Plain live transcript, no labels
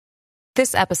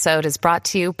This episode is brought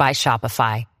to you by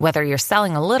Shopify. Whether you're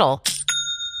selling a little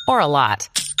or a lot,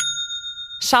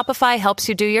 Shopify helps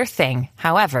you do your thing,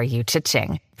 however you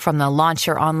cha-ching. From the launch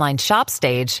your online shop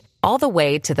stage, all the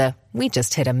way to the we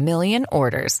just hit 1 million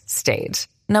orders stage.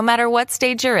 No matter what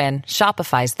stage you're in,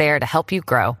 Shopify's there to help you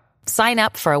grow. Sign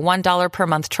up for a $1 per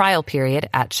month trial period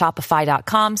at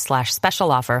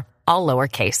shopify.com/special offer, all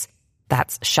lowercase.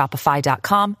 That's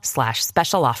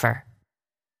shopify.com/special offer.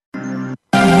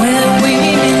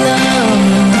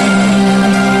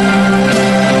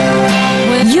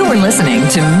 You are listening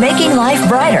to Making Life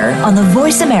Brighter on the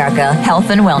Voice America Health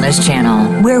and Wellness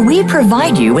Channel, where we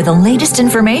provide you with the latest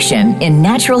information in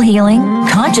natural healing,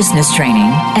 consciousness training,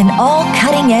 and all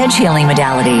cutting-edge healing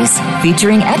modalities,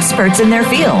 featuring experts in their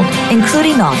field,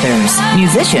 including authors,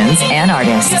 musicians, and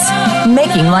artists.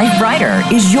 Making Life Brighter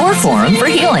is your forum for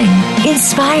healing,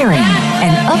 inspiring,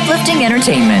 and uplifting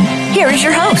entertainment. Here is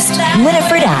your host,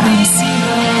 Winifred Adams.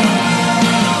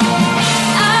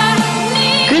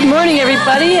 Good morning,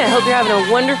 everybody. I hope you're having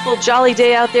a wonderful, jolly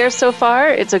day out there so far.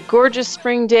 It's a gorgeous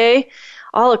spring day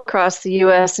all across the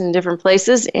U.S. in different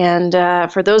places. And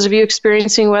for those of you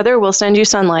experiencing weather, we'll send you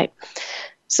sunlight.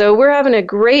 So we're having a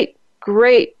great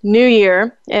new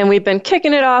year. And we've been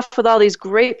kicking it off with all these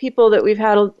great people that we've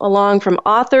had along, from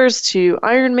authors to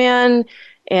Ironman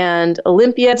and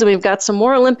Olympiads. And we've got some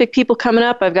more Olympic people coming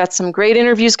up. I've got some great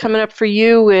interviews coming up for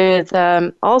you with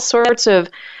all sorts of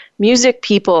music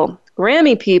people,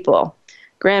 Grammy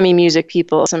music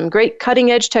people, some great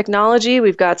cutting-edge technology.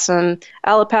 We've got some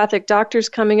allopathic doctors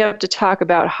coming up to talk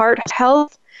about heart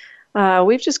health.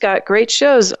 We've just got great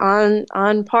shows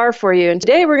on par for you. And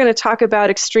today we're going to talk about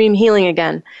extreme healing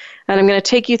again. And I'm going to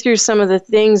take you through some of the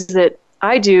things that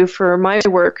I do for my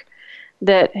work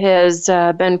that has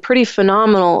been pretty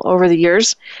phenomenal over the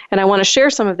years. And I want to share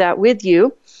some of that with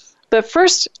you. But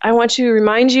first, I want to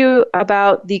remind you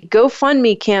about the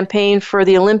GoFundMe campaign for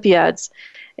the Olympiads.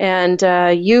 And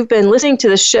you've been listening to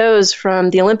the shows from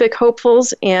the Olympic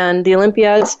hopefuls and the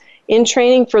Olympiads in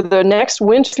training for the next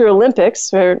Winter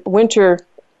Olympics, or Winter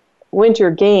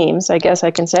Games, I guess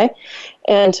I can say.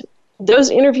 And those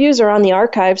interviews are on the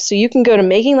archives, so you can go to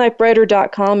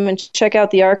makinglifebrighter.com and check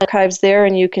out the archives there,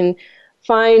 and you can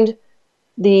find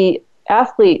the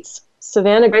athletes,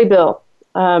 Savannah Graybill,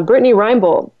 Brittany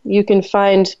Reinbold. You can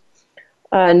find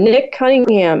Nick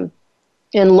Cunningham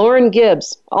and Lauren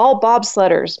Gibbs, all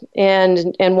bobsledders,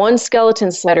 and one skeleton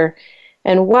sledder.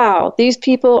 And wow, these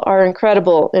people are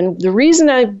incredible. And the reason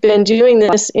I've been doing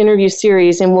this interview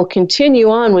series and will continue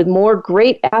on with more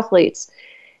great athletes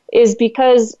is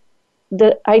because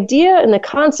the idea and the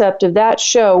concept of that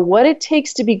show, what it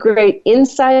takes to be great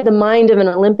inside the mind of an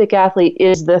Olympic athlete,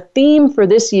 is the theme for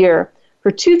this year. For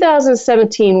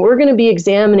 2017, we're going to be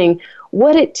examining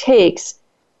what it takes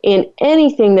in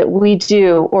anything that we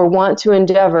do or want to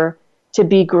endeavor to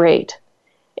be great.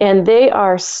 And they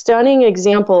are stunning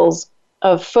examples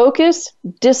of focus,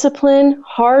 discipline,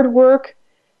 hard work,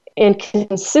 and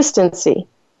consistency.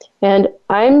 And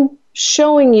I'm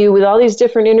showing you with all these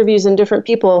different interviews and different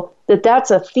people that that's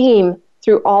a theme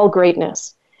through all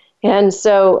greatness. And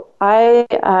so I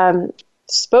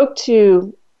spoke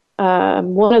to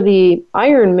one of the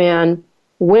Ironman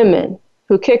women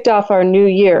who kicked off our new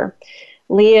year,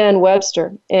 Leanne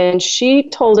Webster, and she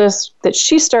told us that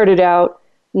she started out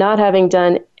not having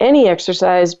done any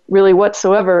exercise really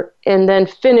whatsoever, and then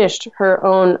finished her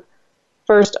own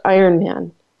first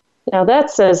Ironman. Now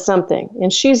that says something,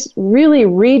 and she's really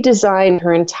redesigned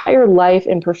her entire life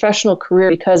and professional career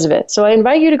because of it. So I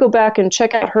invite you to go back and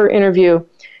check out her interview,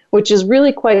 which is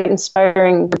really quite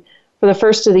inspiring for the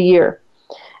first of the year.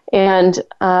 And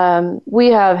we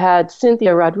have had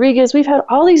Cynthia Rodriguez. We've had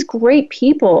all these great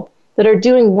people that are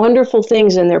doing wonderful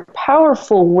things, and they're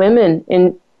powerful women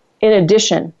in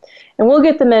addition. And we'll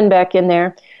get the men back in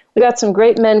there. We got some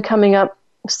great men coming up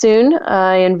soon.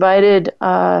 I invited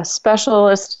a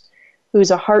specialist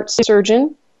who's a heart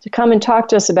surgeon to come and talk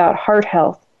to us about heart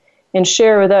health and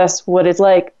share with us what it's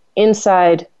like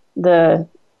inside the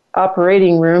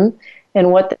operating room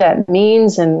and what that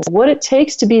means and what it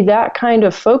takes to be that kind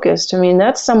of focused. I mean,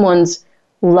 that's someone's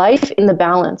life in the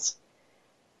balance.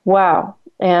 Wow.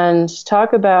 And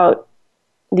talk about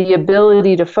the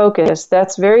ability to focus.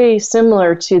 That's very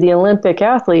similar to the Olympic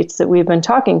athletes that we've been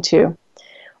talking to.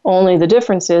 Only the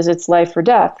difference is it's life or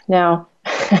death. Now,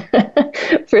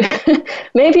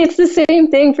 maybe it's the same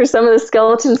thing for some of the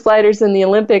skeleton sliders and the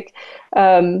Olympic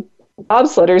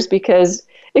bobsledders, because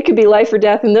it could be life or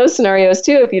death in those scenarios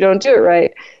too if you don't do it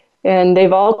right. And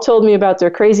they've all told me about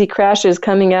their crazy crashes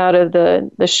coming out of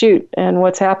the chute and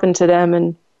what's happened to them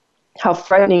and how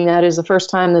frightening that is the first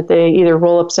time that they either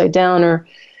roll upside down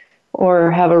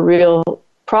or have a real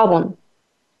problem.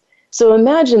 So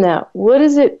imagine that. What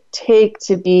does it take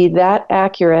to be that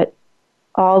accurate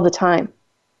all the time,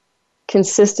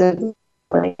 consistently,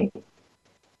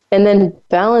 and then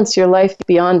balance your life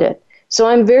beyond it? So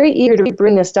I'm very eager to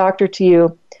bring this doctor to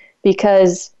you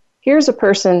because here's a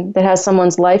person that has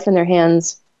someone's life in their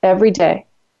hands every day.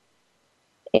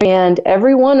 And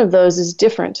every one of those is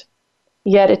different.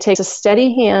 Yet it takes a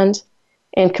steady hand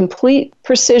and complete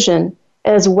precision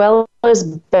as well as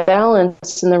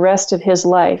balance in the rest of his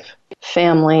life,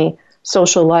 family,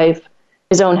 social life,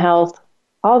 his own health,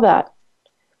 all that.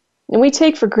 And we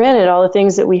take for granted all the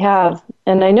things that we have.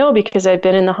 And I know because I've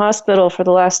been in the hospital for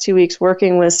the last 2 weeks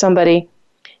working with somebody,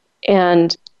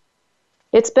 and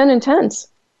it's been intense.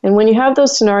 And when you have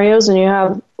those scenarios and you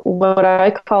have what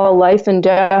I call life and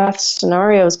death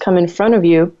scenarios come in front of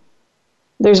you,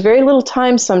 there's very little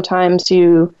time sometimes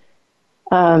to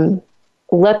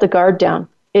let the guard down.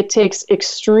 It takes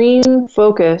extreme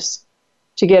focus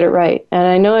to get it right. And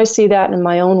I know I see that in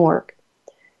my own work.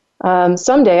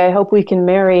 Someday I hope we can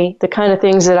marry the kind of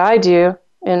things that I do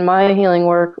in my healing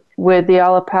work with the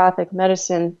allopathic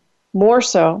medicine more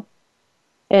so,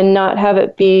 and not have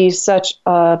it be such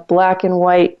a black and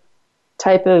white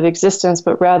type of existence,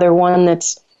 but rather one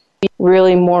that's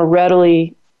really more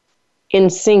readily in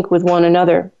sync with one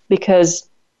another. Because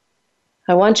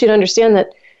I want you to understand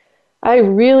that I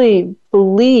really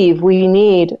believe we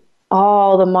need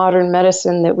all the modern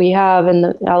medicine that we have and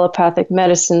the allopathic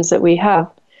medicines that we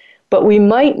have. But we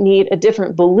might need a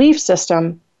different belief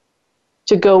system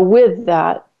to go with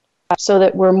that so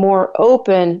that we're more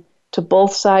open to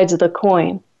both sides of the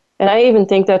coin. And I even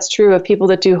think that's true of people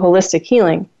that do holistic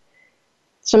healing.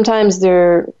 Sometimes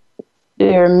they're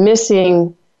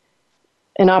missing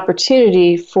an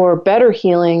opportunity for better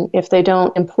healing if they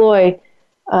don't employ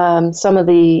some of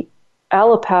the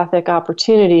allopathic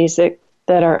opportunities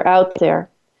that are out there.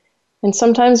 And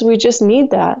sometimes we just need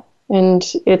that. And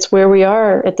it's where we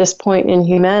are at this point in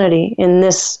humanity, in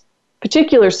this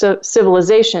particular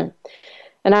civilization.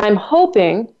 And I'm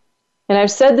hoping, and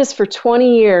I've said this for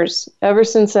 20 years, ever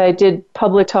since I did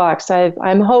public talks,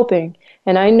 I'm hoping,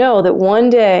 and I know that one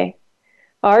day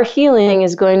our healing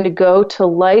is going to go to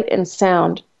light and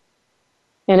sound.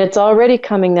 And it's already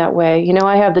coming that way. You know,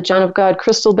 I have the John of God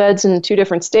crystal beds in 2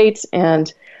 different states,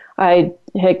 and I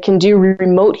can do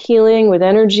remote healing with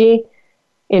energy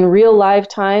in real live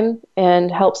time and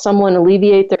help someone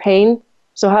alleviate their pain.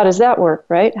 So how does that work,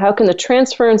 right? How can the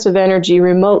transference of energy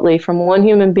remotely from one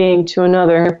human being to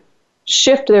another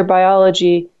shift their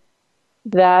biology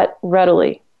that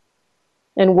readily?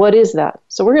 And what is that?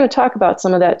 So we're going to talk about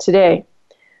some of that today.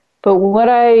 But what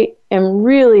I am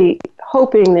really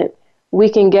hoping that we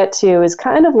can get to is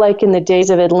kind of like in the days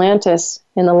of Atlantis,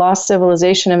 in the lost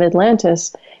civilization of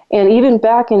Atlantis, and even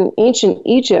back in ancient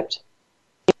Egypt,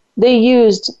 they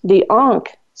used the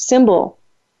Ankh symbol.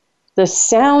 The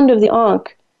sound of the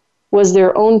Ankh was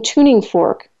their own tuning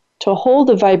fork to hold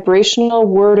the vibrational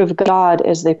word of God,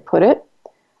 as they put it,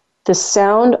 the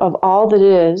sound of all that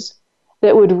is,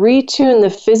 that would retune the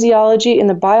physiology and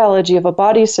the biology of a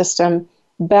body system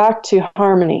back to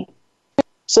harmony.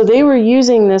 So they were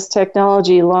using this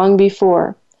technology long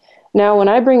before. Now, when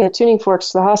I bring the tuning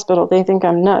forks to the hospital, they think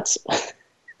I'm nuts.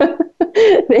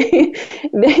 they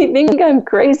think I'm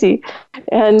crazy.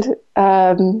 And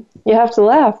you have to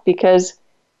laugh, because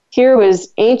here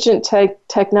was ancient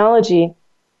technology.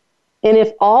 And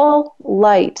if all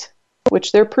light,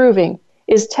 which they're proving,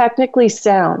 is technically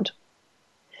sound,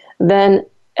 then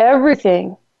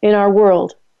everything in our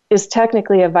world is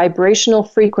technically a vibrational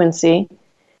frequency.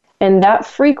 And that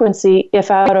frequency,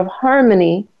 if out of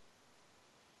harmony,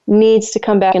 needs to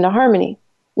come back into harmony.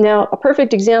 Now, a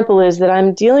perfect example is that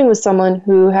I'm dealing with someone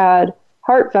who had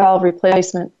heart valve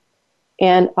replacement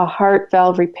and a heart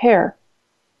valve repair.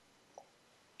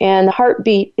 And the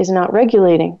heartbeat is not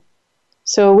regulating.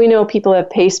 So we know people have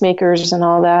pacemakers and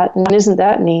all that, and isn't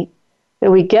that neat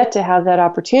that we get to have that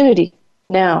opportunity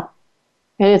now?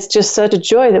 And it's just such a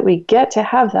joy that we get to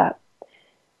have that.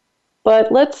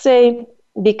 But let's say,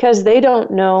 because they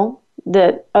don't know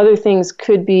that other things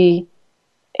could be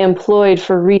employed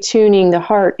for retuning the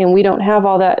heart, and we don't have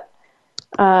all that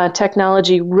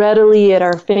technology readily at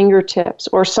our fingertips,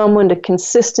 or someone to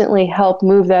consistently help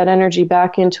move that energy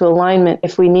back into alignment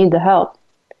if we need the help,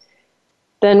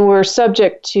 then we're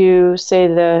subject to, say,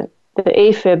 the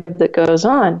AFib that goes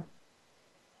on.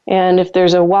 And if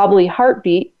there's a wobbly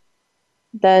heartbeat,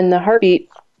 then the heartbeat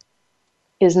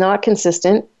is not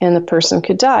consistent and the person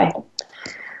could die.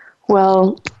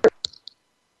 Well,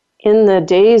 in the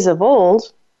days of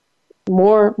old,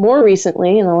 more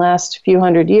recently, in the last few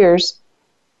hundred years,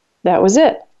 that was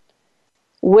it.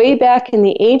 Way back in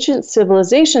the ancient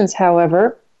civilizations,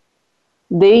 however,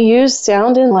 they used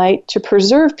sound and light to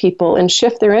preserve people and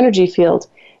shift their energy field,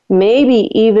 maybe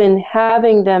even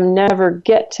having them never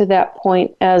get to that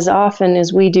point as often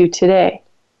as we do today.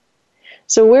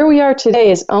 So where we are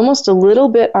today is almost a little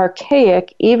bit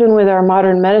archaic, even with our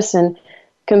modern medicine,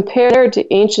 compared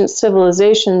to ancient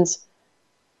civilizations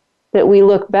that we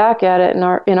look back at it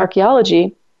in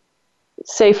archaeology.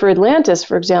 Say for Atlantis,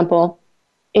 for example,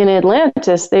 in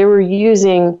Atlantis, they were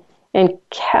using and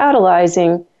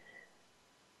catalyzing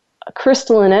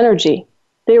crystalline energy.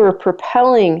 They were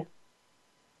propelling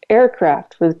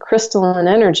aircraft with crystalline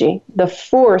energy, the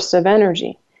force of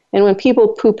energy. And when people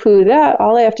poo-poo that,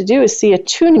 all I have to do is see a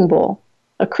tuning bowl,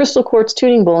 a crystal quartz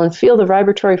tuning bowl, and feel the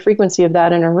vibratory frequency of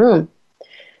that in a room.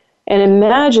 And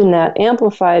imagine that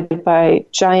amplified by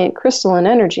giant crystalline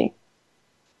energy.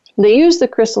 They used the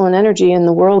crystalline energy in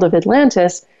the world of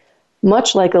Atlantis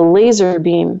much like a laser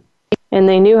beam, and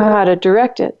they knew how to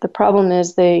direct it. The problem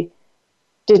is they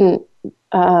didn't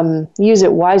use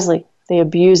it wisely. They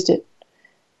abused it.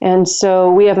 And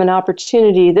so we have an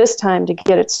opportunity this time to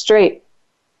get it straight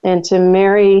and to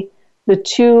marry the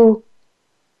two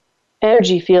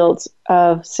energy fields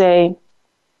of, say,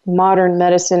 modern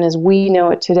medicine as we know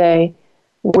it today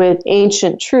with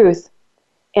ancient truth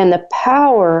and the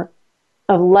power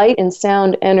of light and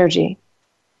sound energy,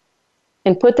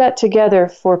 and put that together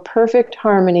for perfect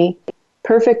harmony,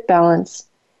 perfect balance.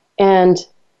 And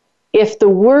if the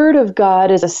Word of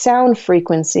God is a sound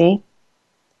frequency,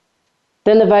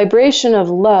 then the vibration of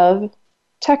love,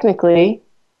 technically,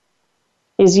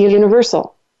 is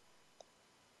universal.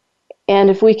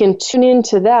 And if we can tune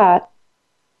into that,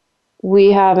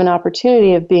 we have an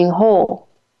opportunity of being whole,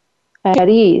 at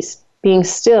ease, being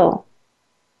still.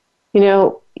 You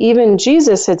know, even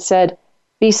Jesus had said,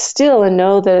 "Be still and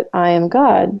know that I am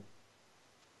God."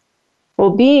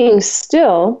 Well, being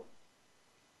still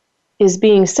is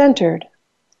being centered.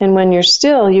 And when you're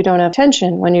still, you don't have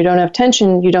tension. When you don't have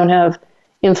tension, you don't have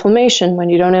inflammation. When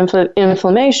you don't have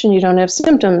inflammation, you don't have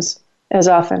symptoms as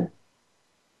often.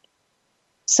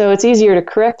 So it's easier to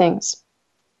correct things.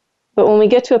 But when we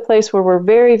get to a place where we're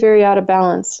very, very out of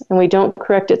balance and we don't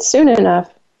correct it soon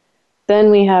enough, then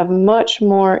we have much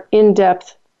more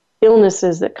in-depth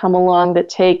illnesses that come along that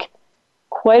take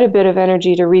quite a bit of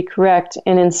energy to recorrect.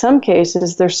 And in some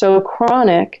cases, they're so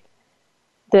chronic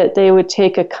that they would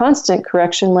take a constant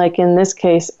correction, like in this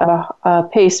case, a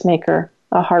pacemaker,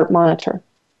 a heart monitor.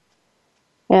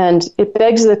 And it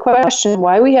begs the question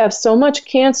why we have so much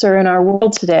cancer in our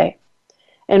world today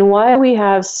and why we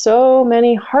have so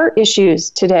many heart issues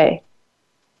today.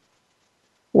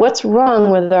 What's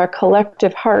wrong with our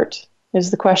collective heart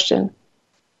is the question.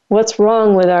 What's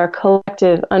wrong with our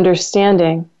collective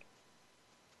understanding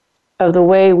of the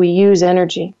way we use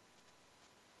energy?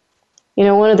 You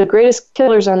know, one of the greatest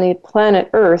killers on the planet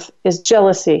Earth is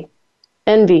jealousy,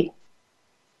 envy.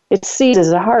 It seizes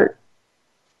the heart.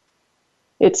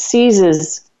 It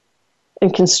seizes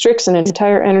and constricts an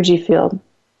entire energy field.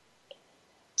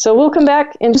 So we'll come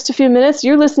back in just a few minutes.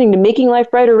 You're listening to Making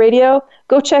Life Brighter Radio.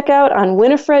 Go check out on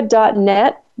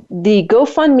winifred.net the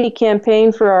GoFundMe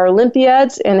campaign for our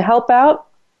Olympiads and help out.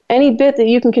 Any bit that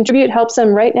you can contribute helps them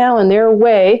right now on their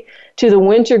way to the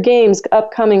Winter Games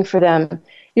upcoming for them.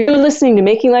 You're listening to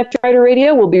Making Life Brighter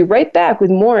Radio. We'll be right back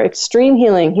with more extreme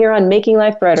healing here on Making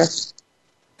Life Brighter.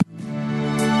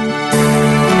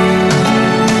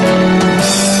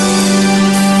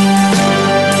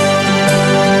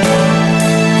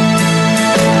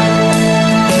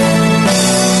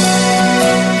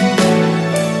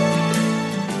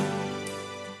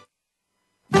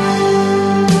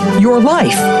 Your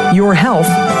life, your health,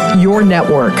 your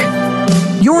network.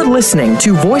 You're listening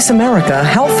to Voice America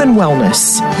Health and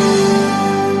Wellness.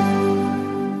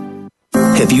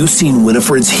 Have you seen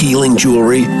Winifred's healing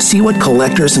jewelry? See what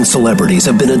collectors and celebrities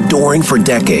have been adoring for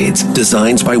decades.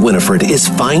 Designs by Winifred is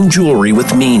fine jewelry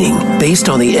with meaning, based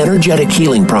on the energetic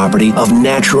healing property of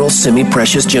natural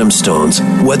semi-precious gemstones.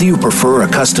 Whether you prefer a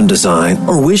custom design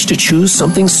or wish to choose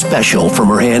something special from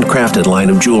her handcrafted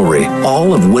line of jewelry,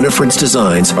 all of Winifred's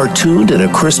designs are tuned in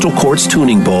a crystal quartz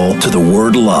tuning bowl to the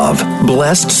word love.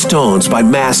 Blessed stones by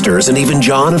masters and even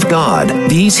John of God,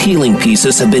 these healing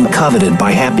pieces have been coveted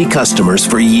by happy customers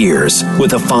for years.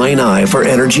 With a fine eye for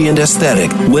energy and aesthetic,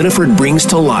 Winifred brings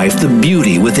to life the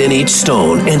beauty within each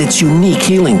stone and its unique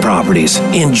healing properties.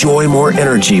 Enjoy more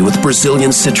energy with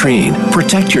Brazilian citrine.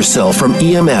 Protect yourself from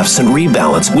EMFs and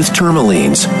rebalance with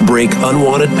tourmalines. Break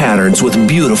unwanted patterns with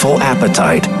beautiful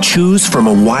apatite. Choose from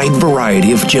a wide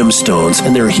variety of gemstones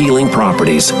and their healing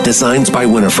properties. Designs by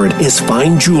Winifred is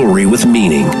fine jewelry with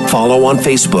meaning. Follow on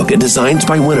Facebook at Designs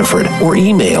by Winifred or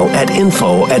email at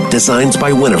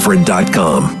info@designsbywinifred.com.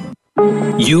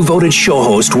 You voted show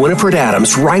host Winifred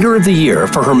Adams Writer of the Year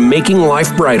for her Making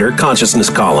Life Brighter consciousness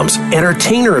columns,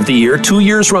 Entertainer of the Year 2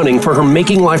 years running for her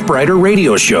Making Life Brighter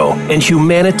radio show, and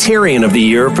Humanitarian of the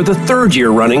Year for the 3rd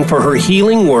year running for her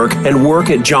healing work and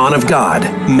work at John of God.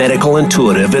 Medical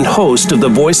intuitive and host of the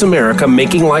Voice America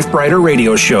Making Life Brighter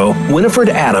radio show, Winifred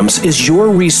Adams is your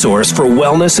resource for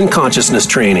wellness and consciousness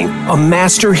training. A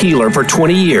master healer for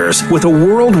 20 years with a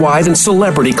worldwide and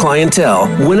celebrity clientele,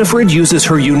 Winifred uses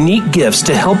her unique gifts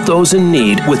to help those in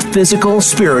need with physical,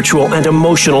 spiritual, and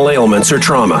emotional ailments or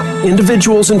trauma.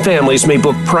 Individuals and families may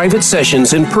book private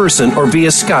sessions in person or via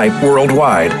Skype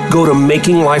worldwide. Go to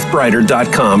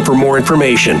makinglifebrighter.com for more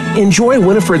information. Enjoy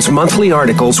Winifred's monthly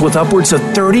articles with upwards of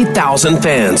 30,000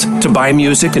 fans. To buy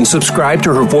music and subscribe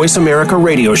to her Voice America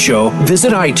radio show,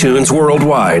 visit iTunes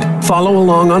worldwide. Follow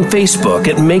along on Facebook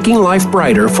at Making Life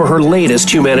Brighter for her latest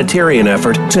humanitarian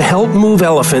effort to help move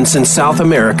elephants in South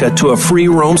America to a free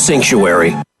roam sanctuary.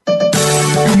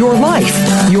 Your life,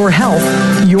 your health,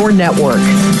 your network.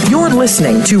 You're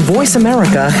listening to Voice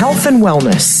America Health and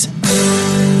Wellness.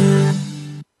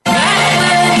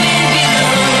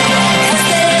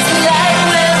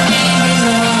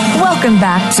 Welcome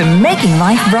back to Making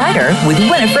Life Brighter with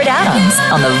Winifred Adams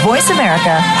on the Voice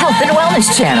America Health and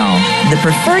Wellness Channel, the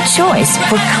preferred choice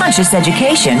for conscious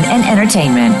education and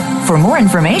entertainment. For more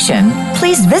information,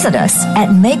 please visit us at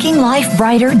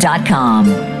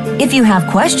makinglifebrighter.com. If you have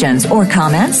questions or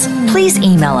comments, please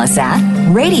email us at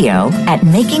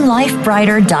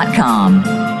radio@makinglifebrighter.com.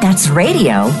 That's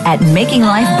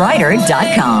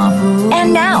radio@makinglifebrighter.com.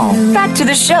 And now, back to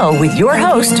the show with your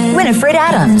host, Winifred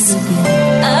Adams.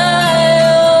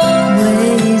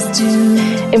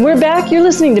 And we're back. You're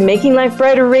listening to Making Life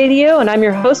Brighter Radio, and I'm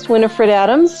your host, Winifred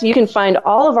Adams. You can find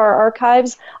all of our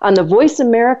archives on the Voice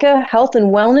America Health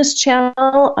and Wellness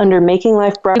channel under Making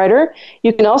Life Brighter.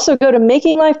 You can also go to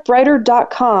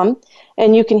makinglifebrighter.com,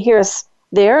 and you can hear us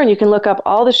there, and you can look up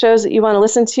all the shows that you want to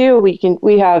listen to.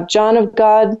 We have John of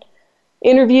God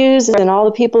interviews and all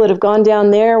the people that have gone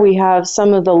down there. We have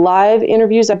some of the live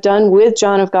interviews I've done with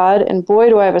John of God, and boy,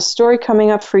 do I have a story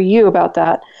coming up for you about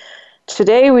that.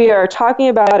 Today we are talking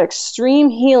about extreme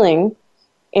healing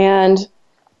and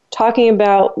talking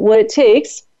about what it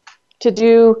takes to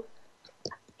do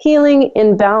healing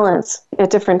in balance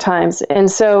at different times.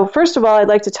 And so first of all, I'd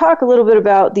like to talk a little bit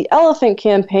about the elephant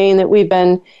campaign that we've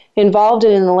been involved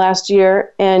in the last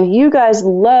year. And you guys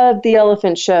loved the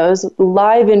elephant shows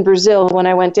live in Brazil when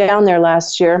I went down there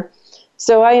last year.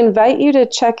 So I invite you to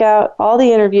check out all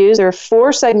the interviews. There are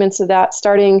 4 segments of that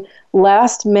starting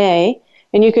last May.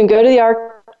 And you can go to the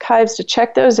archives to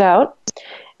check those out.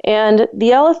 And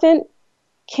the elephant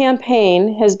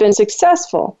campaign has been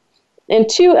successful. And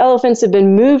 2 elephants have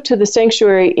been moved to the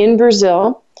sanctuary in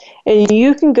Brazil. And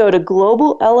you can go to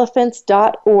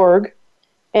globalelephants.org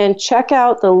and check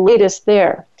out the latest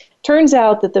there. Turns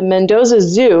out that the Mendoza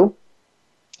Zoo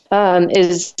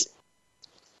is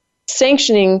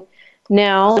sanctioning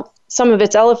now some of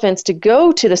its elephants to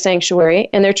go to the sanctuary,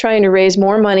 and they're trying to raise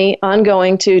more money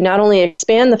ongoing to not only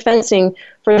expand the fencing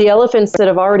for the elephants that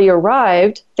have already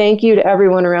arrived, thank you to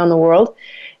everyone around the world,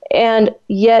 and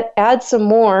yet add some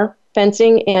more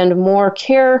fencing and more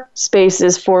care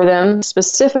spaces for them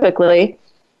specifically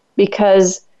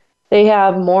because they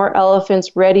have more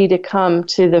elephants ready to come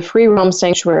to the free roam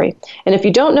sanctuary. And if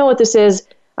you don't know what this is,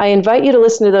 I invite you to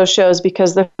listen to those shows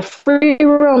because the free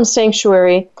roam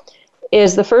sanctuary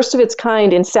is the first of its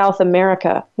kind in South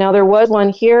America. Now, there was one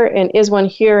here and is one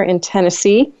here in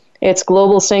Tennessee. It's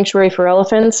Global Sanctuary for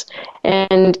Elephants.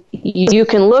 And you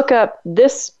can look up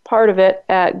this part of it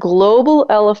at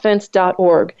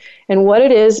globalelephants.org. And what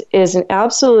it is an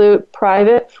absolute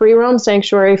private free roam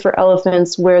sanctuary for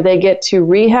elephants where they get to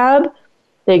rehab,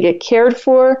 they get cared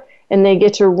for, and they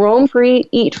get to roam free,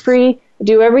 eat free,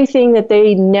 do everything that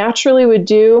they naturally would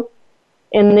do,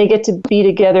 and they get to be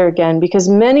together again because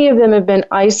many of them have been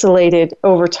isolated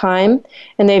over time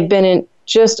and they've been in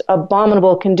just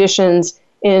abominable conditions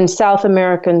in South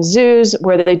American zoos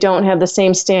where they don't have the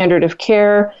same standard of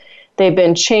care. They've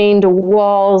been chained to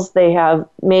walls. They have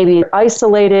maybe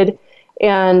isolated.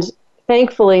 And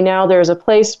thankfully now there's a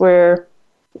place where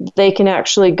they can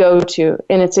actually go to.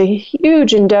 And it's a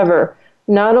huge endeavor,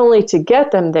 not only to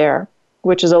get them there,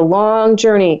 which is a long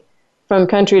journey from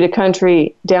country to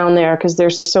country down there because they're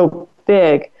so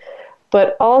big,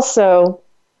 but also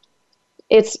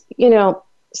it's,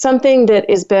 something that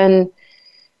has been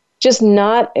just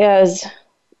not as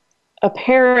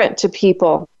apparent to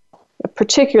people,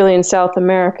 particularly in South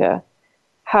America,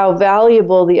 how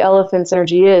valuable the elephant's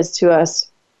energy is to us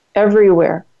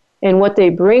everywhere and what they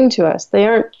bring to us. They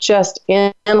aren't just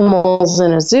animals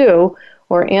in a zoo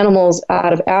or animals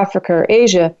out of Africa or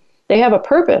Asia. They have a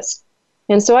purpose.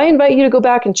 And so I invite you to go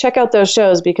back and check out those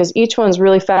shows because each one's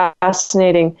really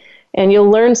fascinating and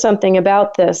you'll learn something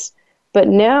about this. But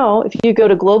now, if you go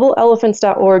to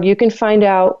globalelephants.org, you can find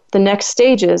out the next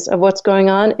stages of what's going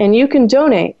on and you can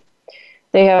donate.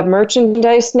 They have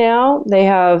merchandise now. They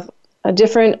have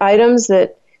different items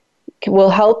that will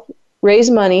help raise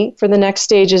money for the next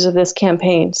stages of this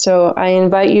campaign. So I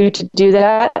invite you to do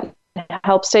that,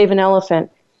 help save an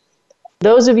elephant.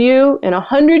 Those of you in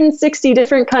 160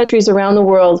 different countries around the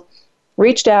world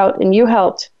reached out and you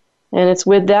helped. And it's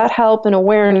with that help and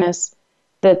awareness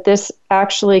that this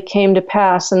actually came to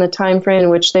pass in the time frame in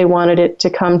which they wanted it to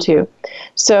come to.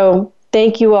 So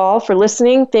thank you all for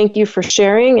listening. Thank you for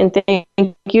sharing. And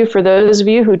thank you for those of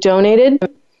you who donated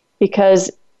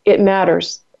because it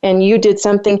matters. And you did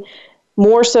something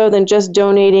more so than just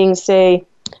donating, say,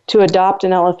 to adopt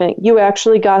an elephant. You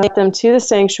actually got them to the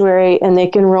sanctuary and they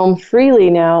can roam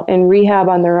freely now and rehab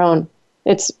on their own.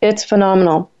 It's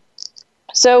phenomenal.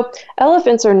 So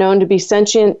elephants are known to be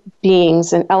sentient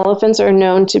beings, and elephants are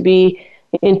known to be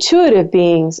intuitive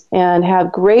beings and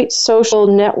have great social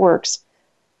networks.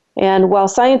 And while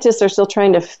scientists are still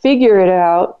trying to figure it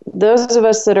out, those of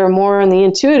us that are more on the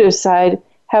intuitive side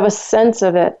have a sense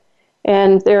of it.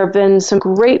 And there have been some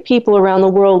great people around the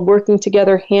world working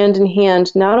together hand in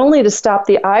hand, not only to stop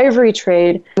the ivory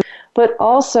trade, but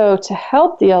also to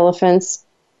help the elephants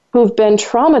who've been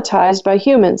traumatized by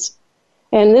humans.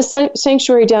 And this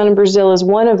sanctuary down in Brazil is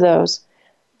one of those.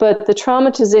 But the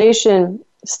traumatization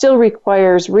still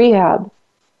requires rehab.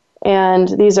 And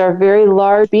these are very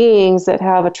large beings that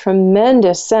have a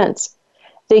tremendous sense.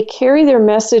 They carry their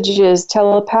messages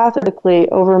telepathically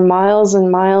over miles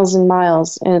and miles and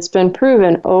miles, and it's been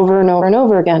proven over and over and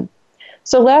over again.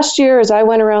 So last year, as I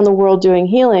went around the world doing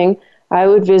healing, I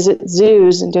would visit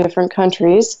zoos in different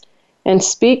countries and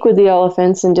speak with the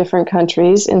elephants in different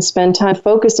countries and spend time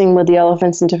focusing with the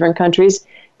elephants in different countries,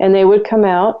 and they would come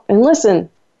out and listen.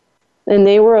 And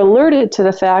they were alerted to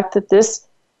the fact that this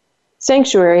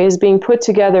sanctuary is being put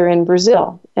together in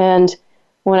Brazil. And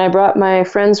when I brought my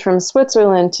friends from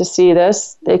Switzerland to see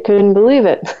this, they couldn't believe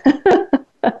it.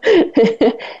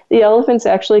 The elephants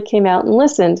actually came out and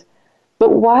listened.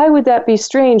 But why would that be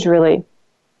strange, really?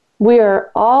 We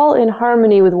are all in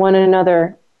harmony with one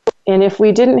another. And if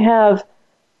we didn't have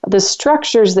the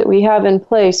structures that we have in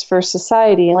place for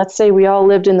society, and let's say we all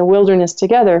lived in the wilderness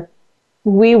together,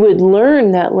 we would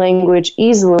learn that language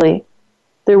easily.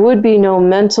 There would be no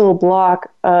mental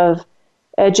block of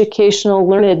educational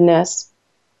learnedness,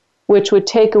 which would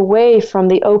take away from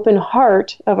the open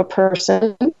heart of a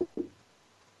person,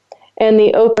 and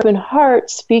the open heart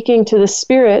speaking to the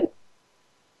spirit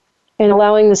and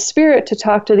allowing the spirit to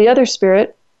talk to the other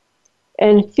spirit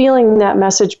and feeling that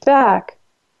message back.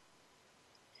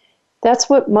 That's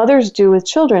what mothers do with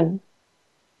children.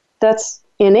 That's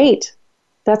innate.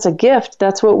 That's a gift.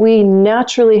 That's what we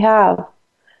naturally have.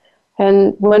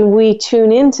 And when we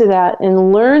tune into that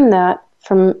and learn that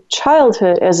from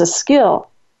childhood as a skill,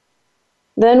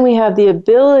 then we have the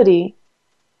ability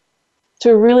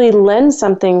to really lend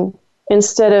something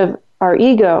instead of our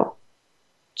ego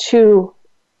to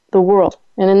the world.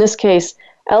 And in this case,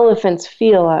 elephants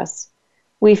feel us.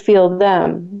 We feel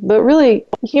them. But really,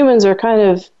 humans are kind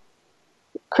of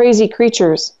crazy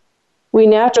creatures. We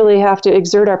naturally have to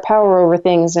exert our power over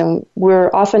things, and we're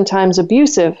oftentimes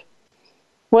abusive.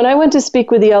 When I went to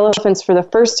speak with the elephants for the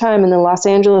first time in the Los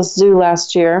Angeles Zoo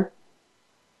last year,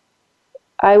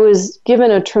 I was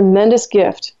given a tremendous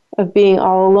gift of being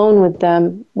all alone with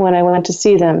them when I went to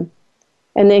see them.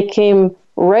 And they came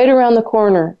right around the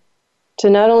corner to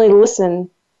not only listen,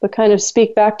 but kind of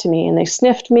speak back to me. And they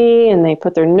sniffed me, and they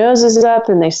put their noses up,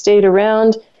 and they stayed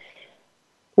around.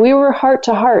 We were heart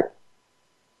to heart.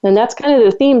 And that's kind of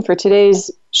the theme for today's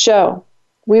show.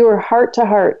 We were heart to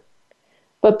heart.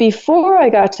 But before I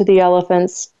got to the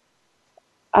elephants,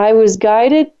 I was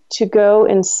guided to go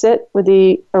and sit with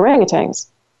the orangutans.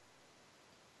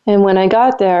 And when I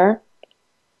got there,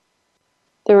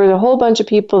 there was a whole bunch of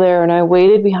people there, and I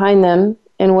waited behind them.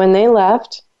 And when they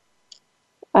left,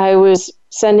 I was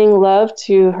sending love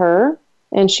to her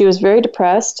and she was very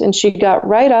depressed, and she got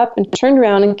right up and turned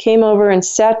around and came over and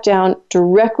sat down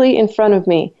directly in front of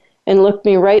me and looked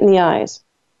me right in the eyes.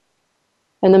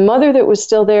 And the mother that was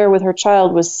still there with her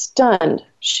child was stunned.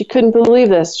 She couldn't believe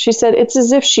this. She said, "It's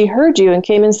as if she heard you and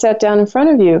came and sat down in front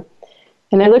of you."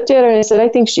 And I looked at her and I said, "I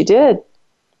think she did.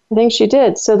 I think she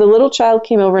did." So the little child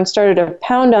came over and started to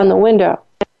pound on the window.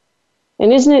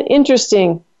 And isn't it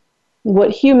interesting what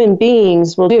human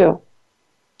beings will do?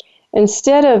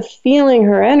 Instead of feeling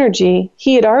her energy,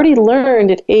 he had already learned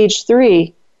at age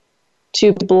 3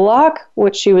 to block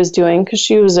what she was doing because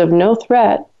she was of no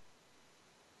threat.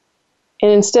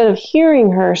 And instead of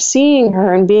hearing her, seeing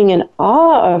her, and being in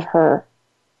awe of her,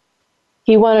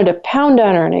 he wanted to pound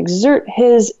on her and exert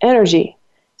his energy.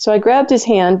 So I grabbed his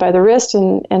hand by the wrist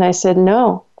and I said,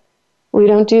 "No, we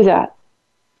don't do that."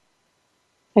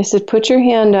 I said, "Put your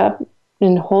hand up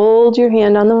and hold your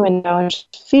hand on the window and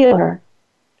just feel her."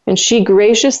 And she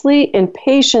graciously and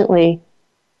patiently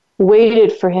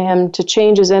waited for him to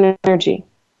change his energy.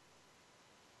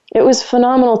 It was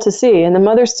phenomenal to see. And the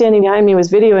mother standing behind me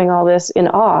was videoing all this in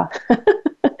awe.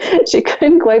 She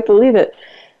couldn't quite believe it.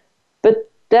 But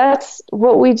that's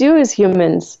what we do as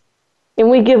humans. And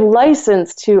we give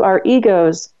license to our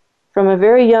egos from a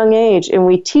very young age, and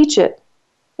we teach it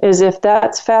as if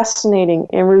that's fascinating,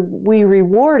 and we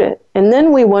reward it. And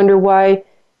then we wonder why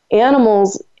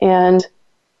animals and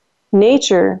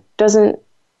nature doesn't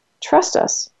trust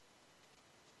us.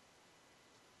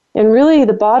 And really,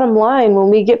 the bottom line, when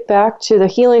we get back to the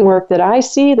healing work that I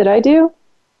see, that I do,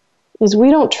 is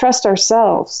we don't trust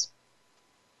ourselves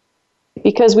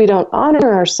because we don't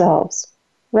honor ourselves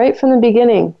right from the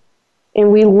beginning.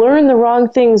 And we learn the wrong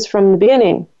things from the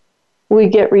beginning. We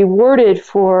get rewarded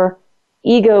for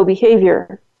ego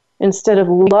behavior instead of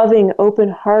loving,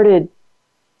 open-hearted,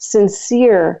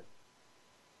 sincere,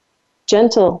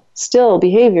 gentle, still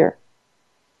behavior.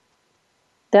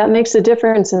 That makes a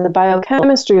difference in the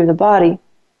biochemistry of the body.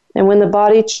 And when the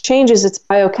body changes its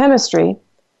biochemistry,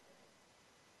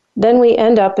 then we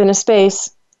end up in a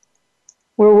space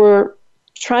where we're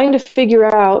trying to figure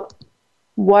out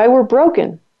why we're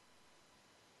broken.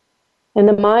 And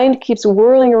the mind keeps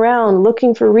whirling around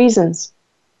looking for reasons.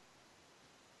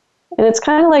 And it's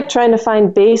kind of like trying to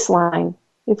find baseline.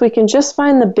 If we can just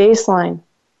find the baseline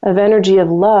of energy of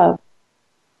love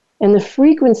and the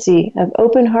frequency of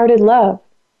open-hearted love,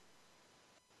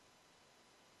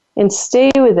 and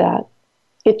stay with that,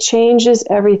 it changes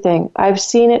everything. I've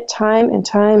seen it time and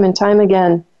time and time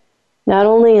again, not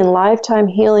only in lifetime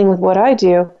healing with what I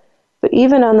do, but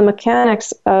even on the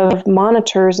mechanics of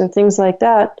monitors and things like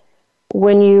that.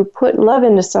 When you put love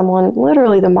into someone,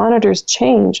 literally the monitors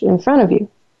change in front of you.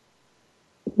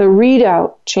 The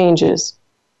readout changes.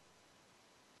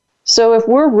 So if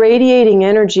we're radiating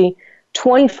energy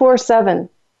 24/7,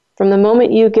 from the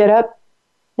moment you get up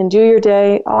and do your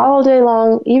day, all day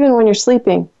long, even when you're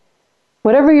sleeping,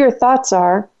 whatever your thoughts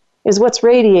are is what's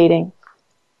radiating.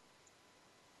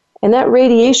 And that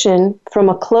radiation from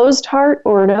a closed heart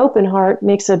or an open heart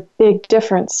makes a big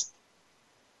difference.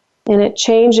 And it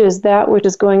changes that which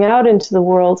is going out into the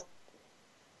world,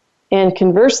 and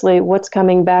conversely, what's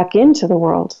coming back into the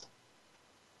world.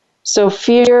 So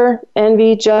fear,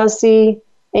 envy, jealousy,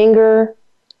 anger,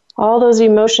 all those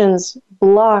emotions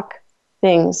block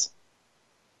things.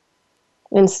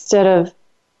 Instead of,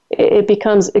 it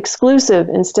becomes exclusive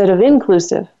instead of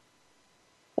inclusive.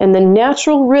 And the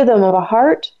natural rhythm of a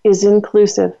heart is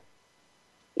inclusive.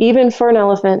 Even for an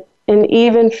elephant and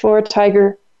even for a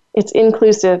tiger, it's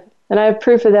inclusive. And I have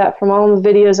proof of that from all the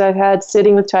videos I've had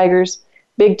sitting with tigers,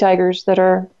 big tigers that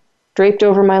are draped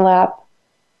over my lap.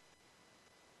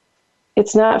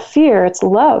 It's not fear, it's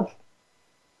love.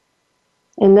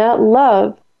 And that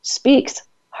love speaks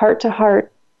heart to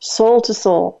heart, soul to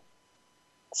soul.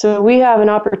 So we have an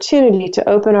opportunity to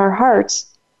open our hearts,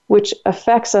 which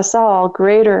affects us all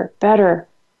greater, better,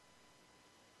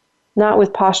 not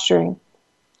with posturing.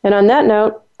 And on that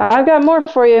note, I've got more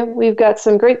for you. We've got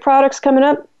some great products coming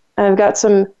up. I've got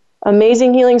some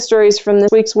amazing healing stories from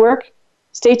this week's work.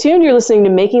 Stay tuned. You're listening to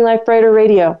Making Life Brighter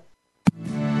Radio.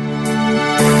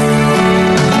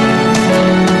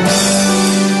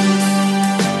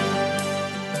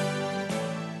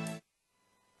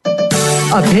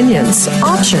 Opinions,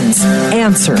 options,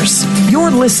 answers. You're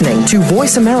listening to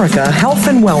Voice America Health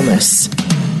and Wellness.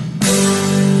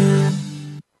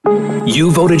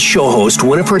 You voted show host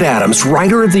Winifred Adams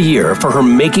Writer of the Year for her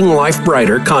Making Life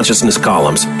Brighter consciousness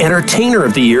columns, Entertainer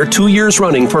of the Year 2 years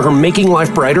running for her Making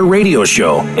Life Brighter radio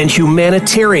show, and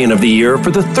Humanitarian of the Year for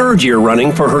the 3rd year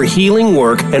running for her healing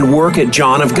work and work at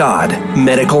John of God.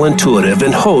 Medical intuitive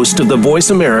and host of the Voice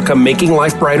America Making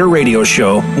Life Brighter radio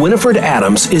show, Winifred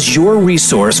Adams is your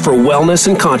resource for wellness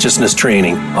and consciousness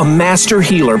training. A master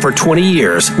healer for 20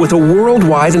 years with a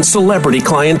worldwide and celebrity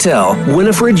clientele,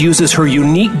 Winifred uses her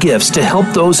unique gifts to help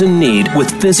those in need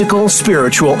with physical,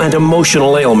 spiritual, and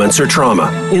emotional ailments or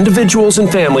trauma. Individuals and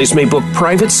families may book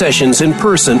private sessions in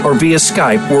person or via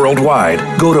Skype worldwide.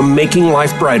 Go to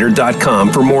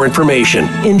makinglifebrighter.com for more information.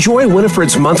 Enjoy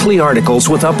Winifred's monthly articles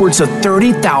with upwards of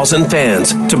 30,000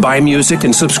 fans. To buy music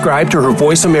and subscribe to her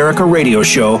Voice America radio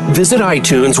show, visit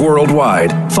iTunes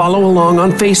worldwide. Follow along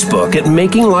on Facebook at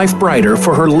Making Life Brighter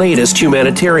for her latest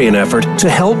humanitarian effort to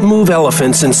help move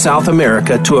elephants in South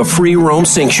America to a free roam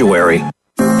sanctuary.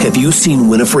 Have you seen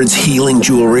Winifred's healing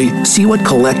jewelry? See what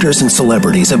collectors and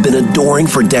celebrities have been adoring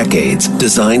for decades.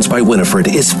 Designs by Winifred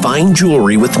is fine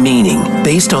jewelry with meaning,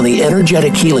 based on the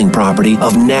energetic healing property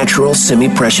of natural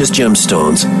semi-precious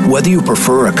gemstones. Whether you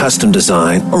prefer a custom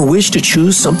design or wish to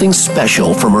choose something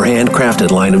special from her handcrafted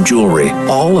line of jewelry,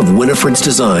 all of Winifred's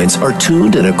designs are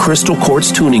tuned in a crystal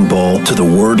quartz tuning bowl to the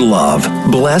word love.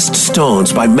 Blessed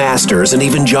stones by masters and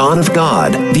even John of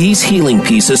God, these healing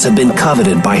pieces have been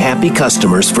coveted by happy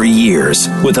customers for years.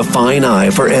 With a fine eye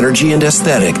for energy and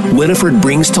aesthetic, Winifred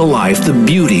brings to life the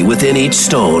beauty within each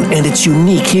stone and its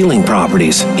unique healing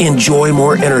properties. Enjoy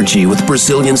more energy with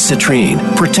Brazilian citrine.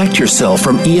 Protect yourself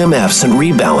from EMFs and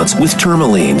rebalance with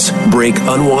tourmalines. Break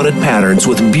unwanted patterns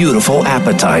with beautiful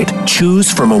apatite. Choose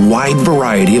from a wide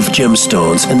variety of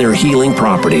gemstones and their healing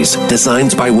properties.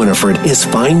 Designs by Winifred is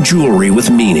fine jewelry with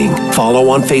meaning. Follow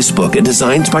on Facebook at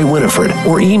Designs by Winifred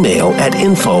or email at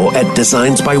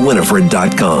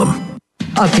info@designsbywinifred.com.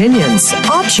 Opinions,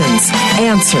 options,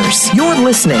 answers. You're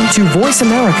listening to Voice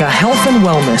America Health and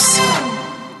Wellness.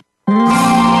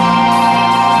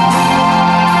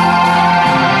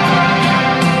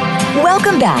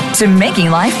 Welcome back to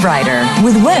Making Life Brighter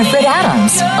with Winifred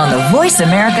Adams on the Voice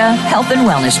America Health and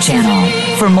Wellness channel.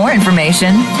 For more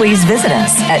information, please visit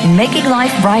us at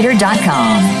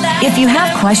makinglifebrighter.com. If you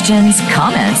have questions,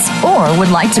 comments, or would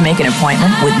like to make an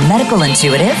appointment with medical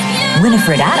intuitive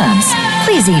Winifred Adams,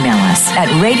 please email us at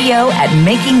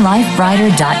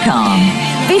radio@makinglifebrighter.com.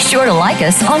 Be sure to like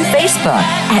us on Facebook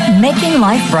at Making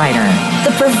Life Brighter,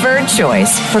 the preferred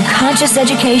choice for conscious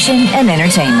education and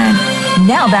entertainment.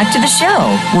 Now back to the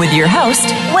show with your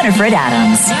host, Winifred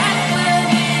Adams.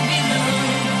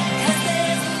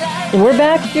 We're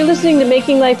back. You're listening to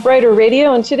Making Life Brighter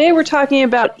Radio, and today we're talking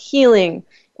about healing.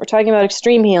 We're talking about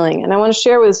extreme healing, and I want to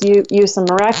share with you some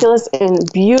miraculous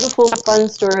and beautiful, fun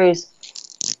stories.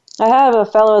 I have a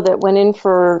fellow that went in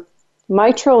for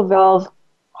mitral valve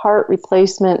heart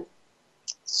replacement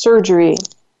surgery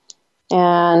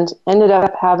and ended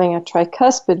up having a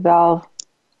tricuspid valve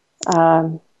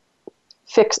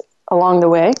fixed along the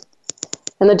way.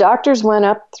 And the doctors went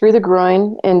up through the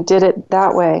groin and did it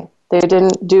that way. They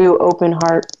didn't do open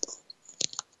heart.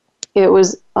 It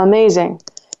was amazing.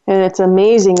 And it's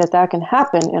amazing that that can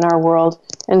happen in our world,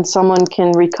 and someone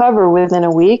can recover within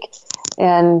a week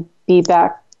and be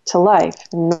back to life,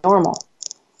 normal.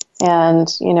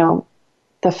 And, you know,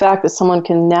 the fact that someone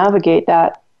can navigate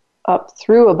that up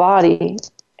through a body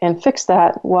and fix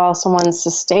that while someone's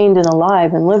sustained and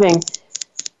alive and living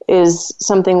is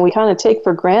something we kind of take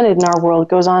for granted in our world. It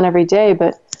goes on every day,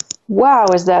 but wow,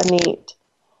 is that neat.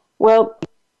 Well,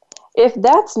 if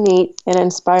that's neat and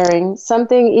inspiring,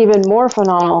 something even more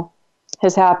phenomenal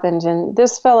has happened. And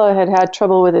this fellow had had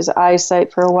trouble with his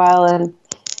eyesight for a while, and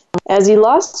as he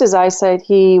lost his eyesight,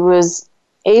 he was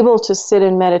able to sit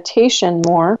in meditation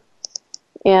more.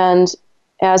 And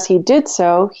as he did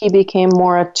so, he became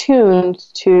more attuned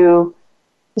to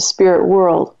the spirit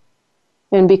world.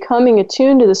 And becoming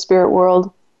attuned to the spirit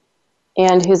world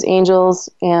and his angels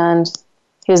and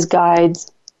his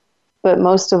guides, but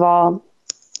most of all,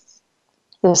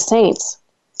 the saints,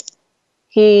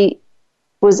 he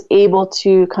was able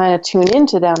to kind of tune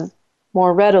into them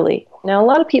more readily. Now, a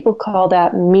lot of people call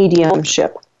that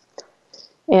mediumship.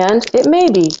 And it may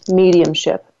be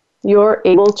mediumship. You're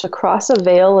able to cross a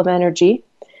veil of energy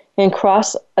and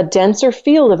cross a denser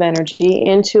field of energy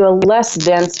into a less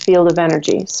dense field of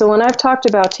energy. So when I've talked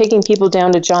about taking people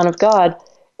down to John of God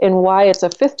and why it's a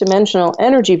fifth dimensional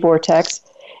energy vortex,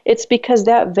 it's because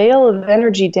that veil of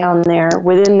energy down there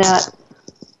within that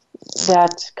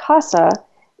casa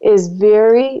is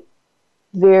very,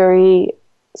 very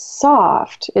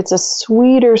soft. It's a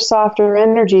sweeter, softer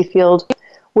energy field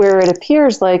where it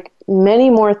appears like many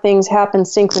more things happen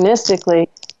synchronistically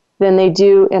than they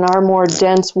do in our more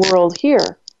dense world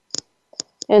here.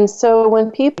 And so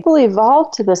when people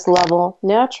evolve to this level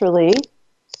naturally,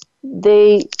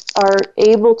 they are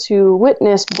able to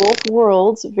witness both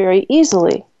worlds very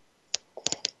easily.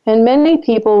 And many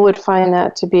people would find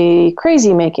that to be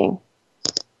crazy making.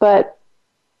 But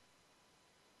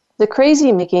the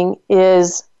crazy making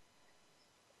is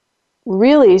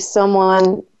really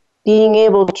someone being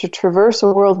able to traverse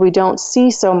a world we don't see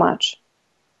so much.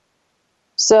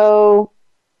 So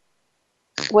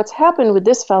what's happened with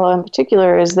this fellow in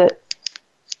particular is that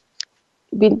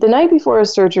the night before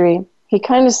his surgery, he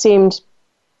kind of seemed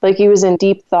like he was in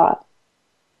deep thought.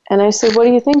 And I said, "What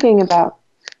are you thinking about?"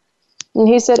 And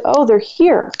he said, "Oh, they're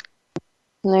here."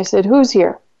 And I said, "Who's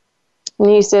here?" And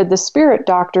he said, "The spirit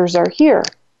doctors are here."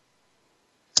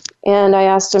 And I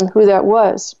asked him who that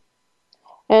was.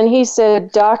 And he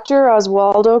said, "Dr.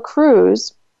 Oswaldo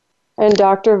Cruz and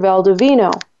Dr.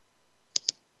 Valdivino."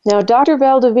 Now, Dr.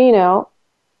 Valdivino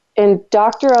and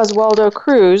Dr. Oswaldo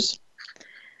Cruz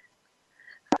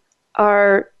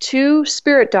are two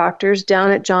spirit doctors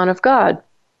down at John of God.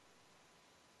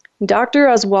 Dr.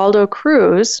 Oswaldo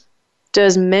Cruz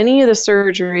does many of the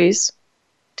surgeries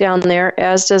down there,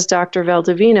 as does Dr.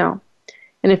 Valdivino.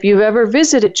 And if you've ever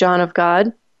visited John of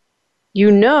God, you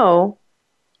know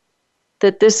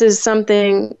that this is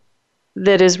something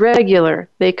that is regular.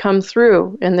 They come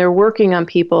through and they're working on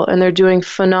people and they're doing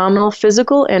phenomenal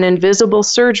physical and invisible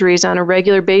surgeries on a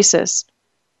regular basis.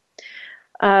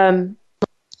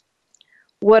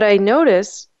 What I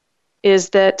notice is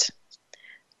that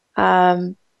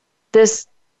this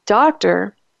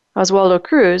doctor, Oswaldo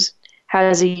Cruz,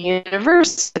 has a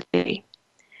university,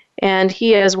 and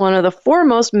he has one of the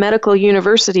foremost medical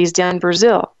universities down in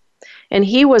Brazil. And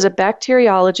he was a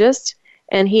bacteriologist,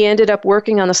 and he ended up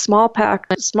working on the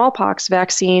smallpox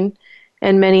vaccine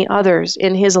and many others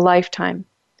in his lifetime.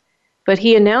 But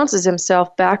he announces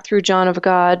himself back through John of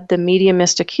God, the medium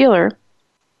mystic healer,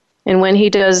 and when he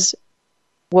does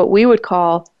what we would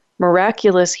call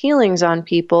miraculous healings on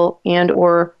people and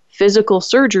or physical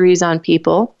surgeries on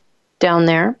people down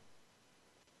there,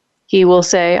 he will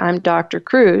say, "I'm Dr.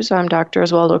 Cruz, I'm Dr.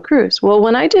 Oswaldo Cruz." Well,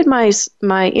 when I did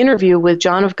my interview with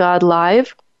John of God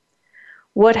live,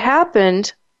 what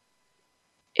happened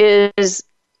is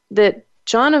that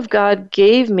John of God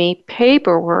gave me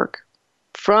paperwork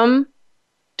from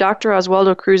Dr.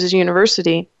 Oswaldo Cruz's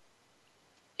university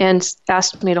and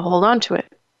asked me to hold on to it.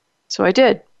 So I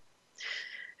did.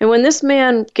 And when this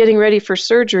man getting ready for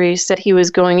surgery said he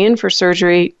was going in for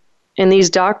surgery and these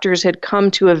doctors had come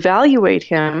to evaluate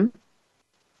him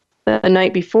the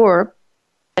night before,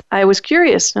 I was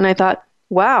curious and I thought,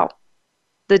 wow,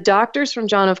 the doctors from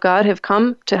John of God have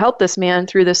come to help this man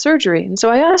through the surgery. And so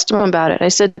I asked him about it. I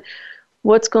said,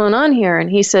 "What's going on here?" And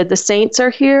he said, "The saints are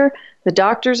here, the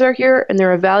doctors are here, and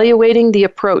they're evaluating the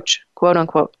approach," quote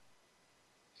unquote.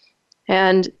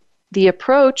 And the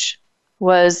approach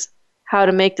was how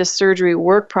to make the surgery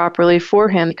work properly for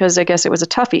him, because I guess it was a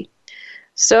toughie.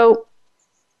 So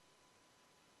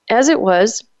as it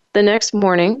was, the next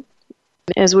morning,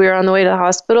 as we were on the way to the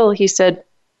hospital, he said,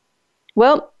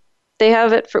 "Well, they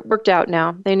have it worked out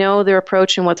now. They know their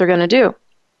approach and what they're going to do."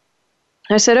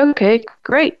 I said, "Okay,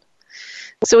 great."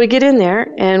 So we get in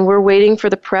there, and we're waiting for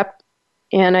the prep,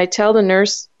 and I tell the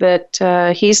nurse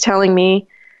that he's telling me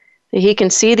that he can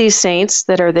see these saints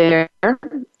that are there,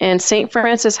 and St.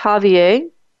 Francis Xavier,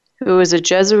 who is a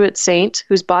Jesuit saint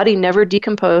whose body never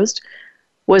decomposed,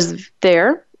 was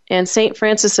there, and St.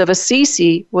 Francis of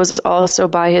Assisi was also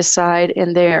by his side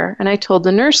and there. And I told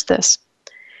the nurse this.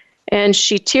 And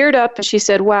she teared up and she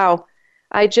said, "Wow,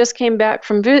 I just came back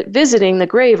from visiting the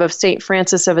grave of St.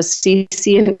 Francis of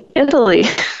Assisi in Italy."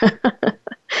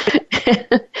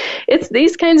 It's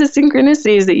these kinds of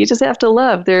synchronicities that you just have to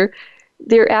love.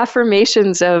 They're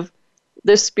affirmations of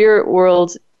the spirit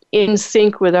world in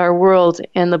sync with our world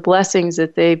and the blessings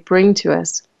that they bring to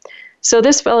us. So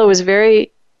this fellow was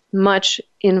very much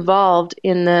involved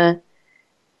in the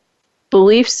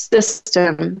belief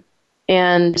system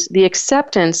and the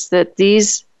acceptance that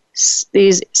these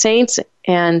saints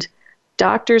and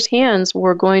doctors' hands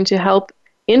were going to help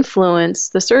influence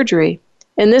the surgery.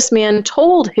 And this man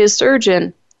told his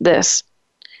surgeon this.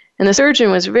 And the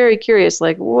surgeon was very curious,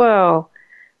 like, "Whoa,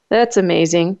 that's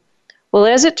amazing." Well,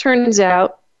 as it turns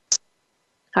out,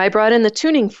 I brought in the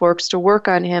tuning forks to work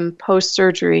on him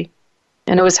post-surgery.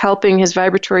 And it was helping his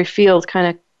vibratory field kind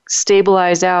of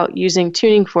stabilize out using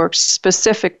tuning forks,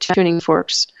 specific tuning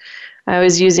forks. I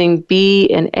was using B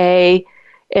and A,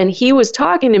 and he was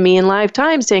talking to me in live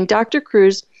time saying, "Dr.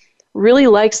 Cruz really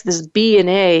likes this B and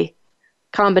A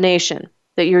combination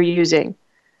that you're using.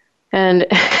 And,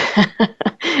 and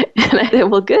I said,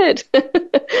 well, good.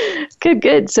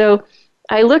 good. So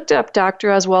I looked up Dr.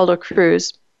 Oswaldo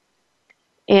Cruz,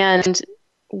 and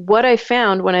what I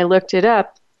found when I looked it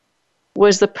up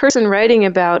was the person writing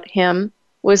about him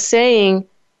was saying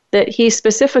that he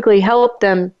specifically helped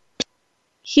them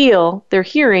heal their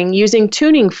hearing using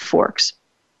tuning forks.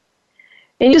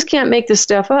 And you just can't make this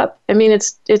stuff up. I mean,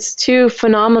 it's too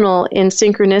phenomenal in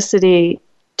synchronicity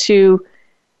to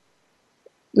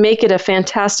make it a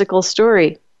fantastical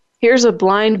story. Here's a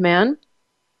blind man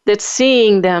that's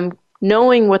seeing them,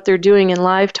 knowing what they're doing in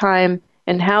live time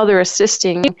and how they're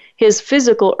assisting his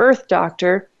physical earth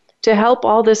doctor to help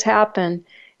all this happen,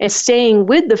 and staying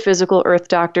with the physical earth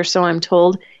doctor, so I'm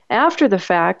told, after the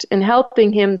fact, and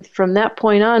helping him from that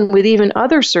point on with even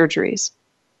other surgeries.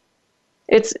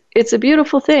 It's a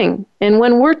beautiful thing. And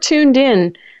when we're tuned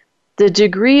in, the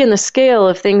degree and the scale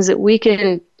of things that we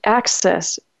can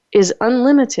access is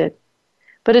unlimited.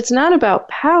 But it's not about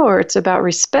power, it's about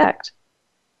respect.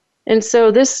 And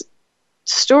so this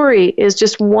story is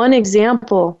just one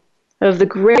example of the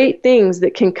great things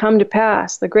that can come to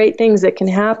pass, the great things that can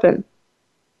happen.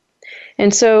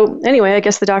 And so, anyway, I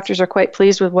guess the doctors are quite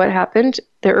pleased with what happened,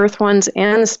 the earth ones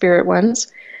and the spirit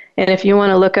ones. And if you want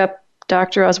to look up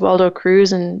Dr. Oswaldo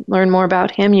Cruz and learn more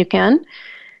about him, you can.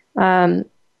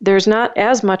 There's not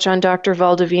as much on Dr.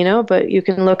 Valdivino, but you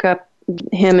can look up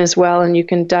him as well, and you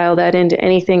can dial that into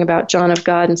anything about John of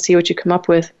God and see what you come up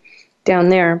with down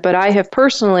there. But I have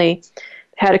personally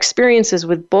had experiences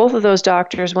with both of those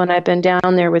doctors when I've been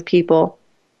down there with people,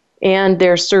 and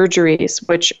their surgeries,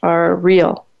 which are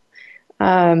real.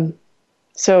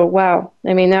 So, wow.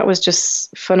 I mean, that was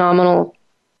just phenomenal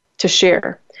to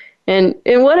share. And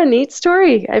what a neat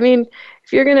story. I mean,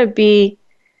 if you're going to be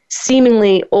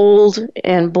seemingly old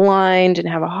and blind and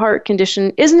have a heart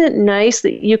condition, isn't it nice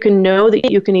that you can know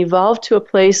that you can evolve to a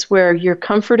place where you're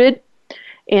comforted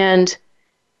and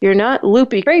you're not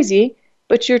loopy crazy,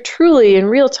 but you're truly in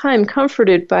real time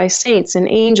comforted by saints and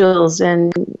angels,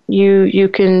 and you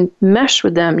can mesh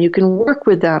with them, you can work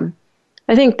with them.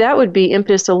 I think that would be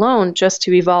impetus alone just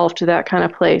to evolve to that kind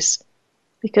of place,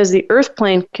 because the earth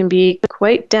plane can be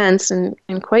quite dense and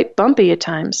quite bumpy at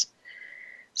times.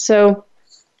 So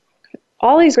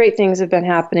all these great things have been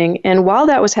happening, and while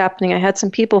that was happening, I had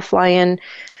some people fly in,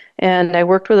 and I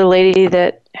worked with a lady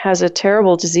that has a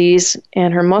terrible disease,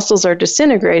 and her muscles are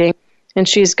disintegrating, and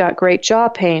she's got great jaw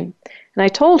pain. And I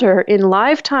told her, in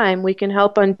live time, we can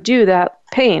help undo that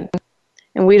pain,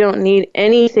 and we don't need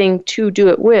anything to do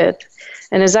it with.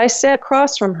 And as I sat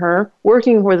across from her,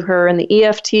 working with her in the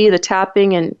EFT, the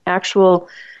tapping, and actual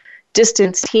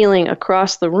distance healing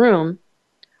across the room,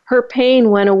 her pain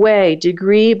went away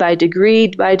degree by degree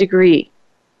by degree.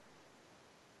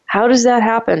 How does that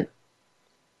happen?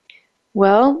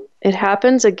 Well, it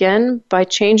happens again by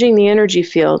changing the energy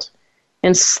field.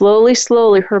 And slowly,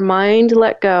 slowly, her mind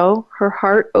let go, her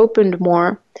heart opened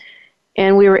more,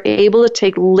 and we were able to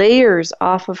take layers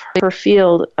off of her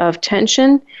field of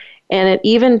tension. And it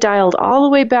even dialed all the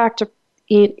way back to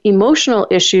emotional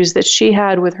issues that she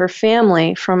had with her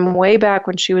family from way back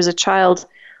when she was a child,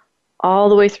 all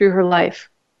the way through her life.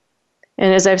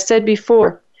 And as I've said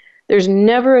before, there's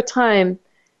never a time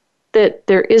that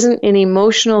there isn't an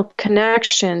emotional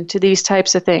connection to these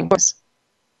types of things.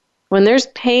 When there's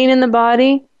pain in the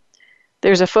body,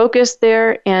 there's a focus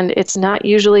there, and it's not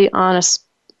usually on a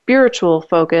spiritual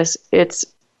focus. It's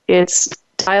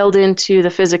dialed into the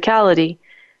physicality,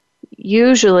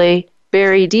 usually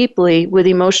very deeply with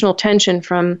emotional tension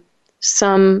from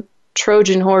some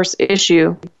Trojan horse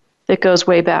issue that goes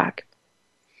way back.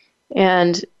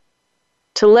 And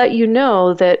to let you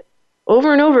know that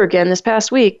over and over again this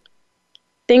past week,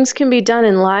 things can be done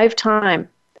in live time.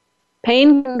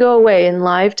 Pain can go away in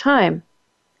live time.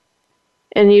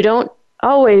 And you don't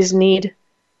always need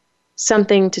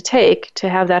something to take to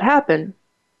have that happen.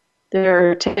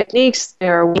 There are techniques,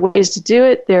 there are ways to do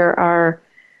it, there are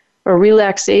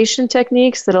relaxation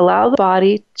techniques that allow the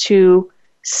body to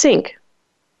sink.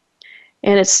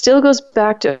 And it still goes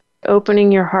back to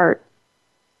opening your heart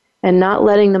and not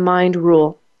letting the mind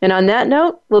rule. And on that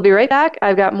note, we'll be right back.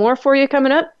 I've got more for you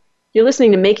coming up. You're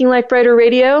listening to Making Life Brighter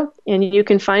Radio, and you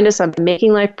can find us on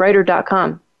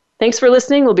makinglifebrighter.com. Thanks for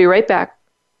listening. We'll be right back.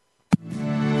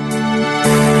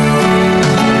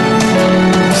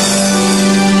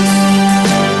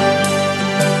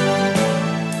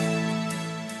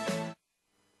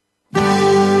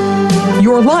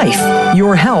 Your life,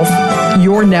 your health,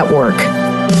 your network.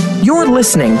 You're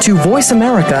listening to Voice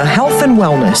America Health and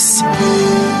Wellness.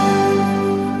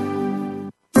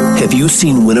 Have you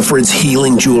seen Winifred's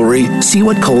healing jewelry? See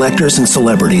what collectors and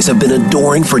celebrities have been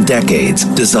adoring for decades.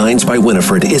 Designs by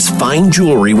Winifred is fine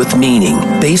jewelry with meaning,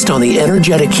 based on the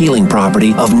energetic healing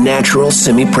property of natural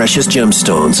semi-precious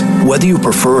gemstones. Whether you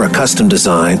prefer a custom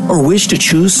design or wish to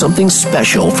choose something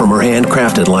special from her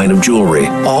handcrafted line of jewelry,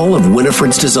 all of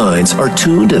Winifred's designs are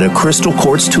tuned in a crystal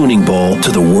quartz tuning bowl to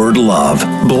the word love.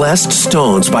 Blessed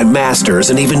stones by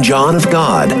masters and even John of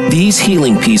God. These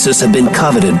healing pieces have been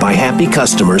coveted by happy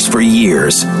customers for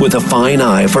years. With a fine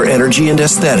eye for energy and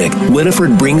aesthetic,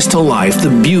 Winifred brings to life the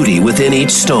beauty within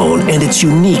each stone and its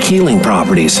unique healing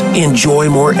properties. Enjoy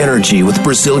more energy with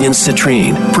Brazilian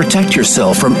citrine. Protect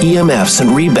yourself from EMFs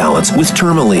and rebalance with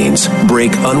tourmalines.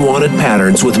 Break unwanted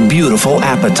patterns with beautiful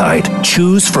apatite.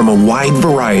 Choose from a wide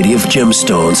variety of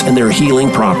gemstones and their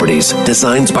healing properties.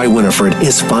 Designs by Winifred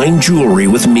is fine jewelry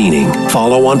with meaning.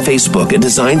 Follow on Facebook at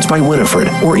Designs by Winifred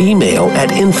or email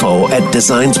at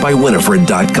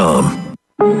info@designsbywinifred.com.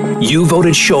 You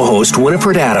voted show host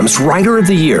Winifred Adams Writer of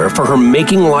the Year for her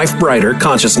Making Life Brighter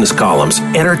consciousness columns,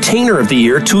 Entertainer of the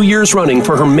Year 2 years running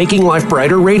for her Making Life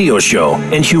Brighter radio show,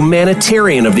 and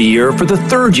Humanitarian of the Year for the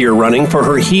 3rd year running for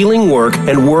her healing work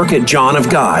and work at John of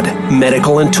God.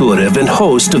 Medical intuitive and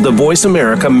host of the Voice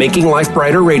America Making Life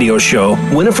Brighter radio show,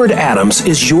 Winifred Adams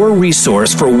is your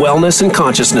resource for wellness and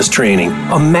consciousness training.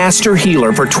 A master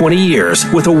healer for 20 years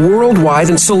with a worldwide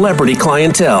and celebrity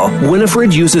clientele,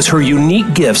 Winifred uses her unique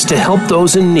gifts to help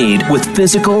those in need with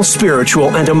physical,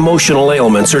 spiritual, and emotional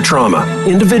ailments or trauma.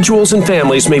 Individuals and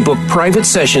families may book private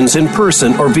sessions in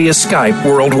person or via Skype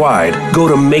worldwide. Go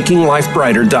to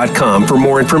makinglifebrighter.com for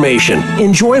more information.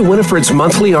 Enjoy Winifred's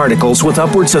monthly articles with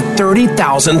upwards of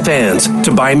 30,000 fans.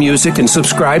 To buy music and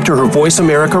subscribe to her Voice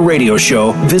America radio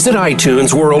show, visit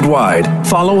iTunes worldwide.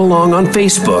 Follow along on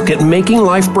Facebook at Making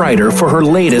Life Brighter for her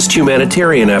latest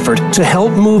humanitarian effort to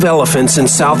help move elephants in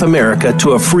South America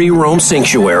to a free roam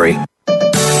sanctuary.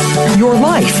 Your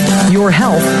life, your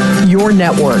health, your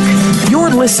network.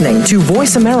 You're listening to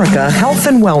Voice America Health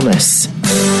and Wellness.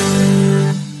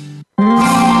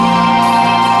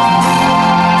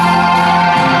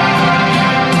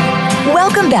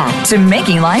 Welcome back to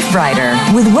Making Life Brighter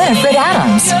with Winifred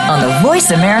Adams on the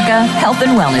Voice America Health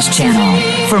and Wellness channel.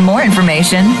 For more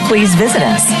information, please visit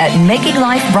us at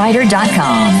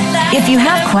makinglifebrighter.com. If you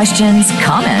have questions,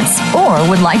 comments, or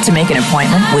would like to make an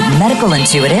appointment with medical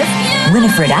intuitive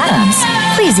Winifred Adams,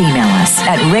 please email us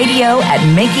at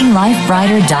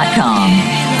radio@makinglifebrighter.com.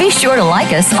 Be sure to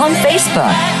like us on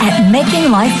Facebook at Making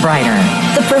Life Brighter,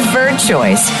 the preferred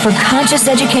choice for conscious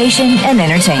education and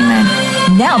entertainment.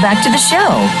 Now back to the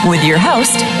show with your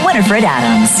host, Winifred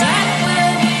Adams.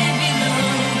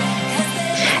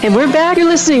 And we're back. You're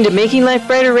listening to Making Life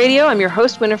Brighter Radio. I'm your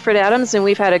host, Winifred Adams, and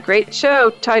we've had a great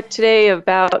show today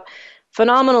about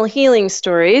phenomenal healing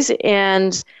stories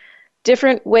and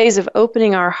different ways of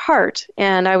opening our heart.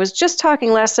 And I was just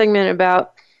talking last segment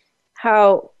about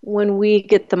how when we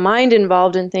get the mind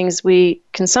involved in things, we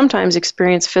can sometimes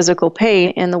experience physical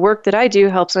pain. And the work that I do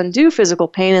helps undo physical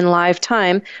pain in live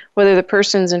time, whether the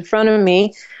person's in front of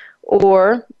me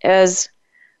or as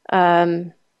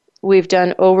we've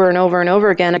done over and over and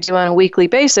over again, I do on a weekly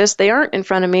basis. They aren't in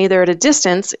front of me, they're at a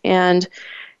distance, and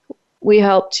we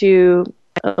help to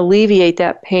alleviate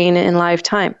that pain in live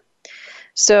time.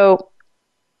 So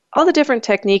all the different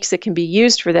techniques that can be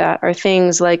used for that are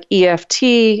things like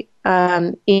EFT,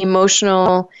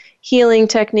 emotional healing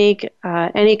technique,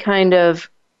 any kind of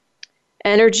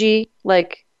energy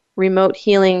like remote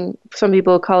healing. Some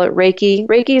people call it Reiki.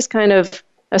 Reiki is kind of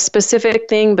a specific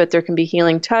thing, but there can be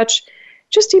healing touch.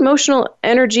 Just emotional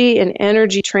energy and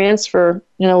energy transfer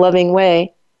in a loving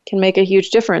way can make a huge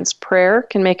difference. Prayer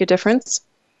can make a difference.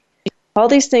 All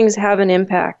these things have an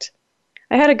impact.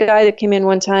 I had a guy that came in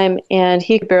one time and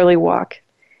he could barely walk.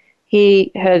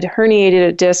 He had herniated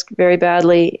a disc very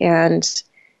badly and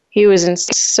he was in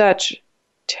such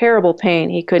terrible pain.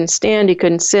 He couldn't stand, he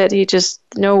couldn't sit,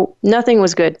 nothing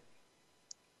was good.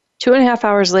 2.5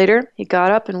 hours later, he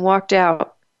got up and walked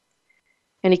out.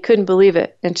 And he couldn't believe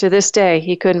it. And to this day,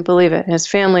 he couldn't believe it. And his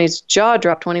family's jaw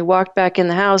dropped when he walked back in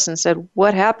the house and said,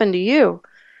 "What happened to you?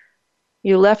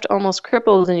 You left almost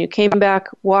crippled and you came back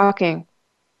walking.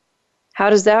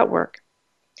 How does that work?"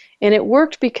 And it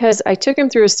worked because I took him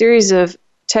through a series of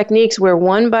techniques where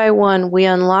one by one we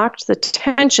unlocked the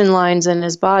tension lines in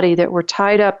his body that were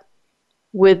tied up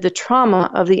with the trauma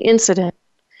of the incident.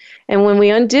 And when we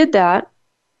undid that,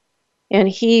 and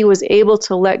he was able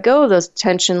to let go of those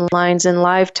tension lines in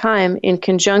live time in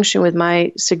conjunction with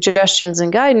my suggestions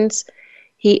and guidance,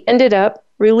 he ended up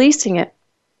releasing it.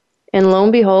 And lo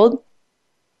and behold,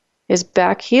 his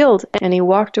back healed and he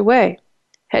walked away.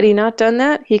 Had he not done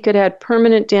that, he could have had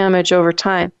permanent damage over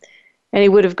time. And he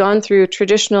would have gone through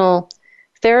traditional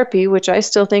therapy, which I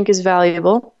still think is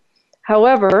valuable.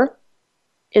 However,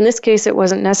 in this case, it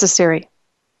wasn't necessary.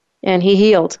 And he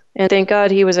healed. And thank God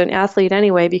he was an athlete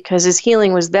anyway, because his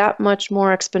healing was that much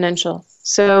more exponential.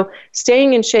 So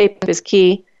staying in shape is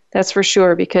key, that's for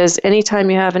sure, because anytime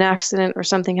you have an accident or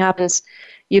something happens,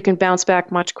 you can bounce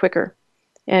back much quicker.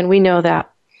 And we know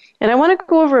that. And I want to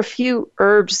go over a few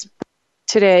herbs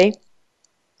today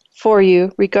for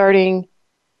you regarding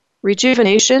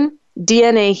rejuvenation,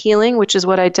 DNA healing, which is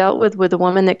what I dealt with the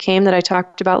woman that came that I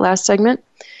talked about last segment,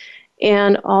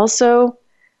 and also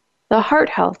the heart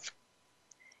health.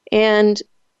 And,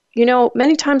 you know,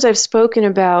 many times I've spoken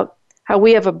about how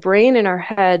we have a brain in our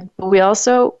head, but we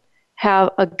also have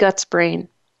a guts brain.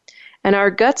 And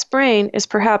our guts brain is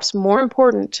perhaps more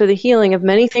important to the healing of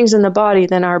many things in the body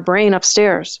than our brain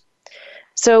upstairs.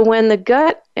 So when the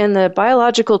gut and the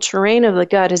biological terrain of the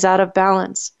gut is out of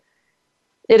balance,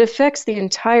 it affects the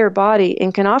entire body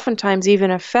and can oftentimes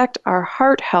even affect our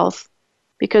heart health,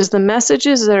 because the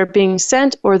messages that are being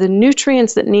sent or the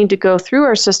nutrients that need to go through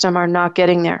our system are not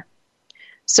getting there.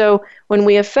 So when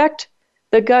we affect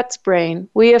the guts brain,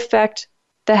 we affect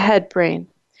the head brain.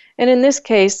 And in this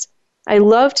case, I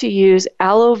love to use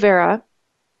aloe vera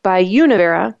by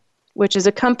Univera, which is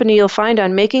a company you'll find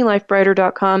on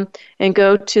makinglifebrighter.com, and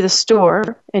go to the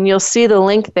store and you'll see the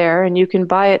link there and you can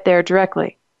buy it there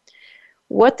directly.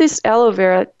 What this aloe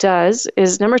vera does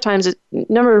is, number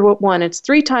one, it's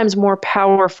 3 times more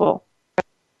powerful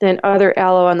than other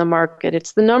aloe on the market.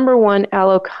 It's the number 1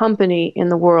 aloe company in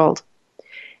the world.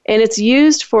 And it's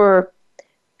used for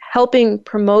helping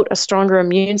promote a stronger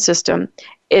immune system.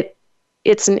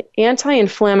 It's an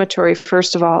anti-inflammatory,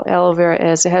 first of all, aloe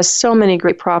vera is. It has so many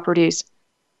great properties.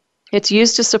 It's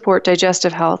used to support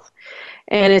digestive health,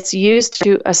 and it's used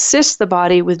to assist the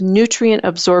body with nutrient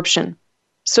absorption.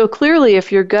 So clearly,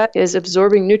 if your gut is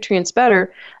absorbing nutrients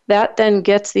better, that then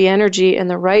gets the energy and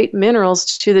the right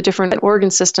minerals to the different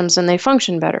organ systems, and they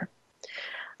function better.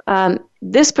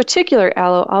 This particular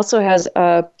aloe also has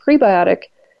a prebiotic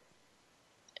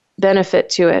benefit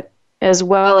to it, as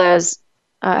well as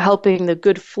helping the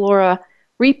good flora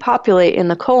repopulate in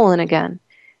the colon again,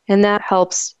 and that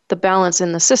helps the balance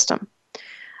in the system.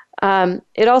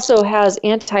 It also has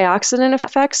antioxidant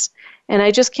effects, and I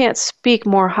just can't speak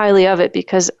more highly of it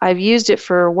because I've used it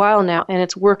for a while now, and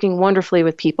it's working wonderfully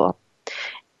with people.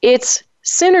 Its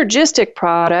synergistic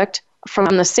product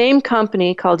from the same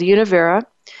company called Univera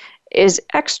is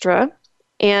Extra,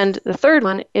 and the third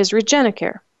one is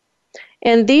Regenicare.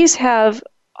 And these have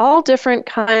all different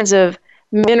kinds of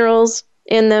minerals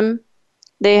in them.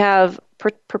 They have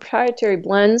proprietary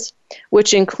blends,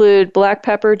 which include black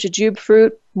pepper, jujube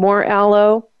fruit, more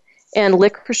aloe, and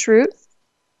licorice root.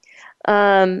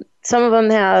 Some of them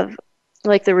have,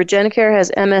 like the Regenicare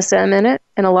has MSM in it,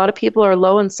 and a lot of people are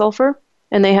low in sulfur,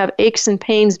 and they have aches and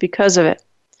pains because of it.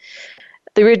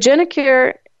 The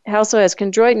Regenicare also has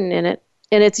chondroitin in it,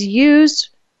 and it's used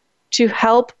to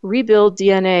help rebuild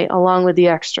DNA along with the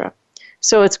Extra.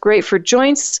 So it's great for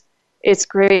joints. It's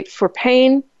great for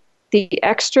pain. The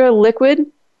Extra liquid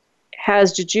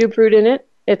has jujube root in it.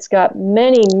 It's got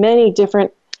many, many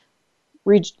different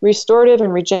restorative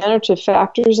and regenerative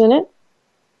factors in it.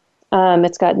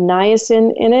 It's got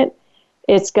niacin in it.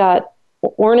 It's got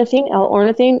ornithine,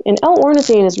 L-ornithine, and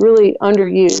L-ornithine is really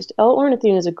underused.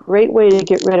 L-ornithine is a great way to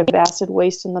get rid of acid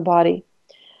waste in the body.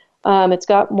 It's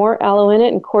got more aloe in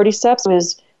it and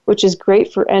cordyceps, which is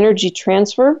great for energy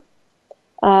transfer.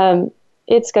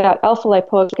 It's got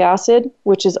alpha-lipoic acid,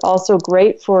 which is also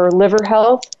great for liver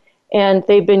health. And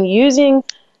they've been using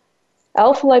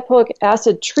alpha-lipoic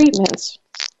acid treatments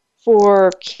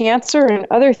for cancer and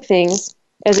other things,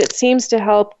 as it seems to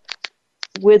help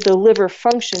with the liver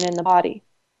function in the body.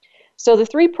 So the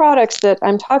 3 products that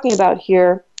I'm talking about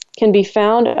here can be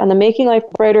found on the Making Life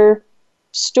Brighter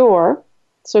store.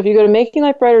 So if you go to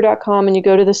makinglifebrighter.com and you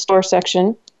go to the store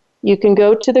section, you can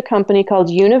go to the company called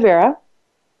Univera,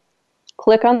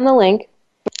 click on the link,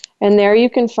 and there you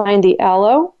can find the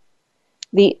aloe,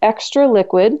 the Extra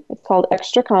liquid, it's called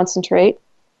Extra Concentrate,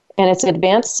 and it's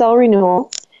Advanced Cell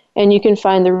Renewal, and you can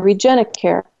find the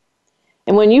Regenicare.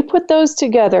 And when you put those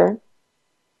together,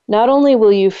 not only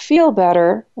will you feel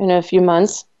better in a few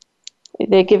months,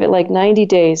 they give it like 90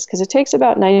 days, because it takes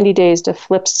about 90 days to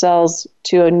flip cells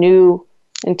to a new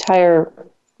entire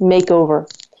makeover.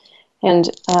 And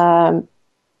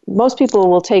most people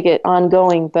will take it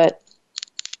ongoing, but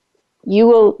you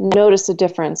will notice a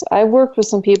difference. I've worked with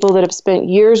some people that have spent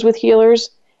years with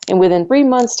healers, and within 3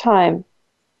 months' time,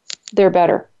 they're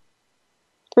better.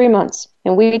 3 months.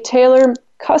 And we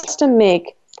custom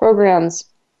make programs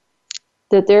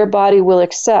that their body will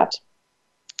accept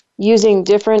using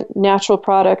different natural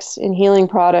products and healing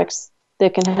products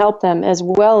that can help them, as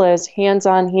well as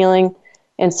hands-on healing,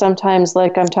 and sometimes,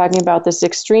 like I'm talking about, this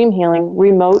extreme healing,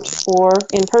 remote or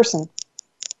in person.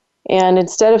 And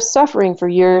instead of suffering for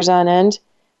years on end,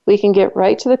 we can get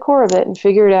right to the core of it and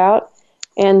figure it out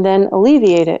and then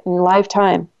alleviate it in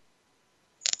lifetime.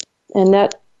 And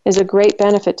that is a great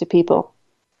benefit to people.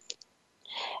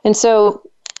 And so,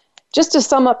 just to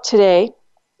sum up today,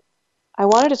 I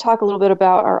wanted to talk a little bit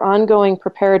about our ongoing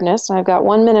preparedness. And I've got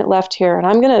 1 minute left here, and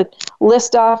I'm going to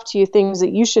list off to you things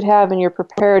that you should have in your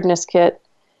preparedness kit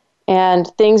and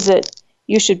things that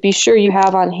you should be sure you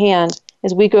have on hand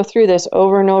as we go through this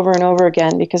over and over and over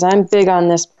again, because I'm big on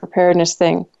this preparedness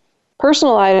thing.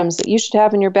 Personal items that you should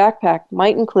have in your backpack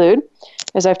might include,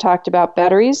 as I've talked about,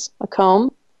 batteries, a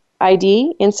comb,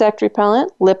 ID, insect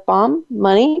repellent, lip balm,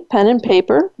 money, pen and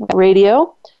paper,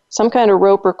 radio, some kind of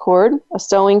rope or cord, a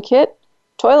sewing kit,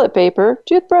 toilet paper,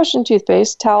 toothbrush and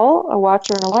toothpaste, towel, a watch,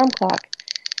 or an alarm clock.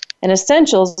 And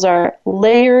essentials are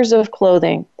layers of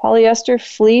clothing, polyester,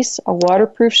 fleece, a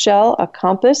waterproof shell, a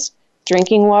compass,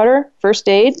 drinking water, first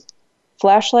aid,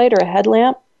 flashlight or a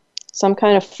headlamp, some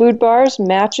kind of food bars,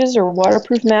 matches or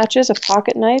waterproof matches, a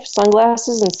pocket knife,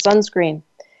 sunglasses, and sunscreen.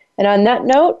 And on that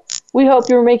note, we hope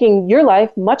you're making your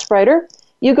life much brighter.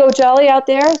 You go jolly out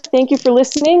there. Thank you for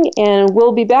listening, and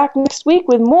we'll be back next week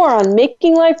with more on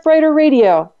Making Life Brighter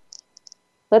Radio.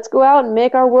 Let's go out and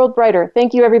make our world brighter.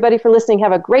 Thank you, everybody, for listening.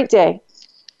 Have a great day.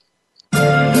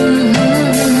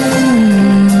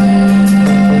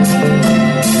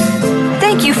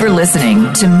 Thank you for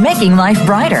listening to Making Life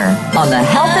Brighter on the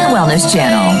Health and Wellness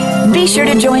Channel. Be sure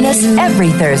to join us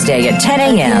every Thursday at 10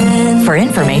 a.m. for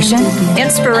information,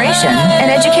 inspiration,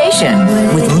 and education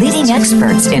with leading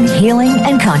experts in healing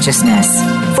and consciousness.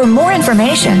 For more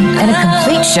information and a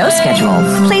complete show schedule,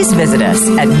 please visit us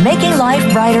at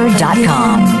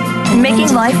makinglifebrighter.com.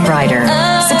 Making Life Brighter,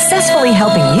 successfully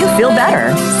helping you feel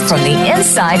better from the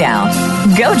inside out.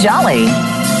 Go jolly!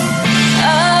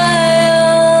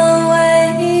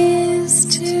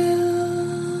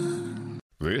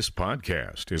 This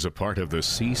podcast is a part of the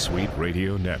C-Suite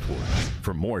Radio Network.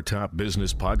 For more top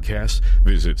business podcasts,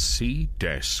 visit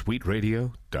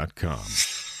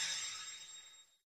c-suiteradio.com.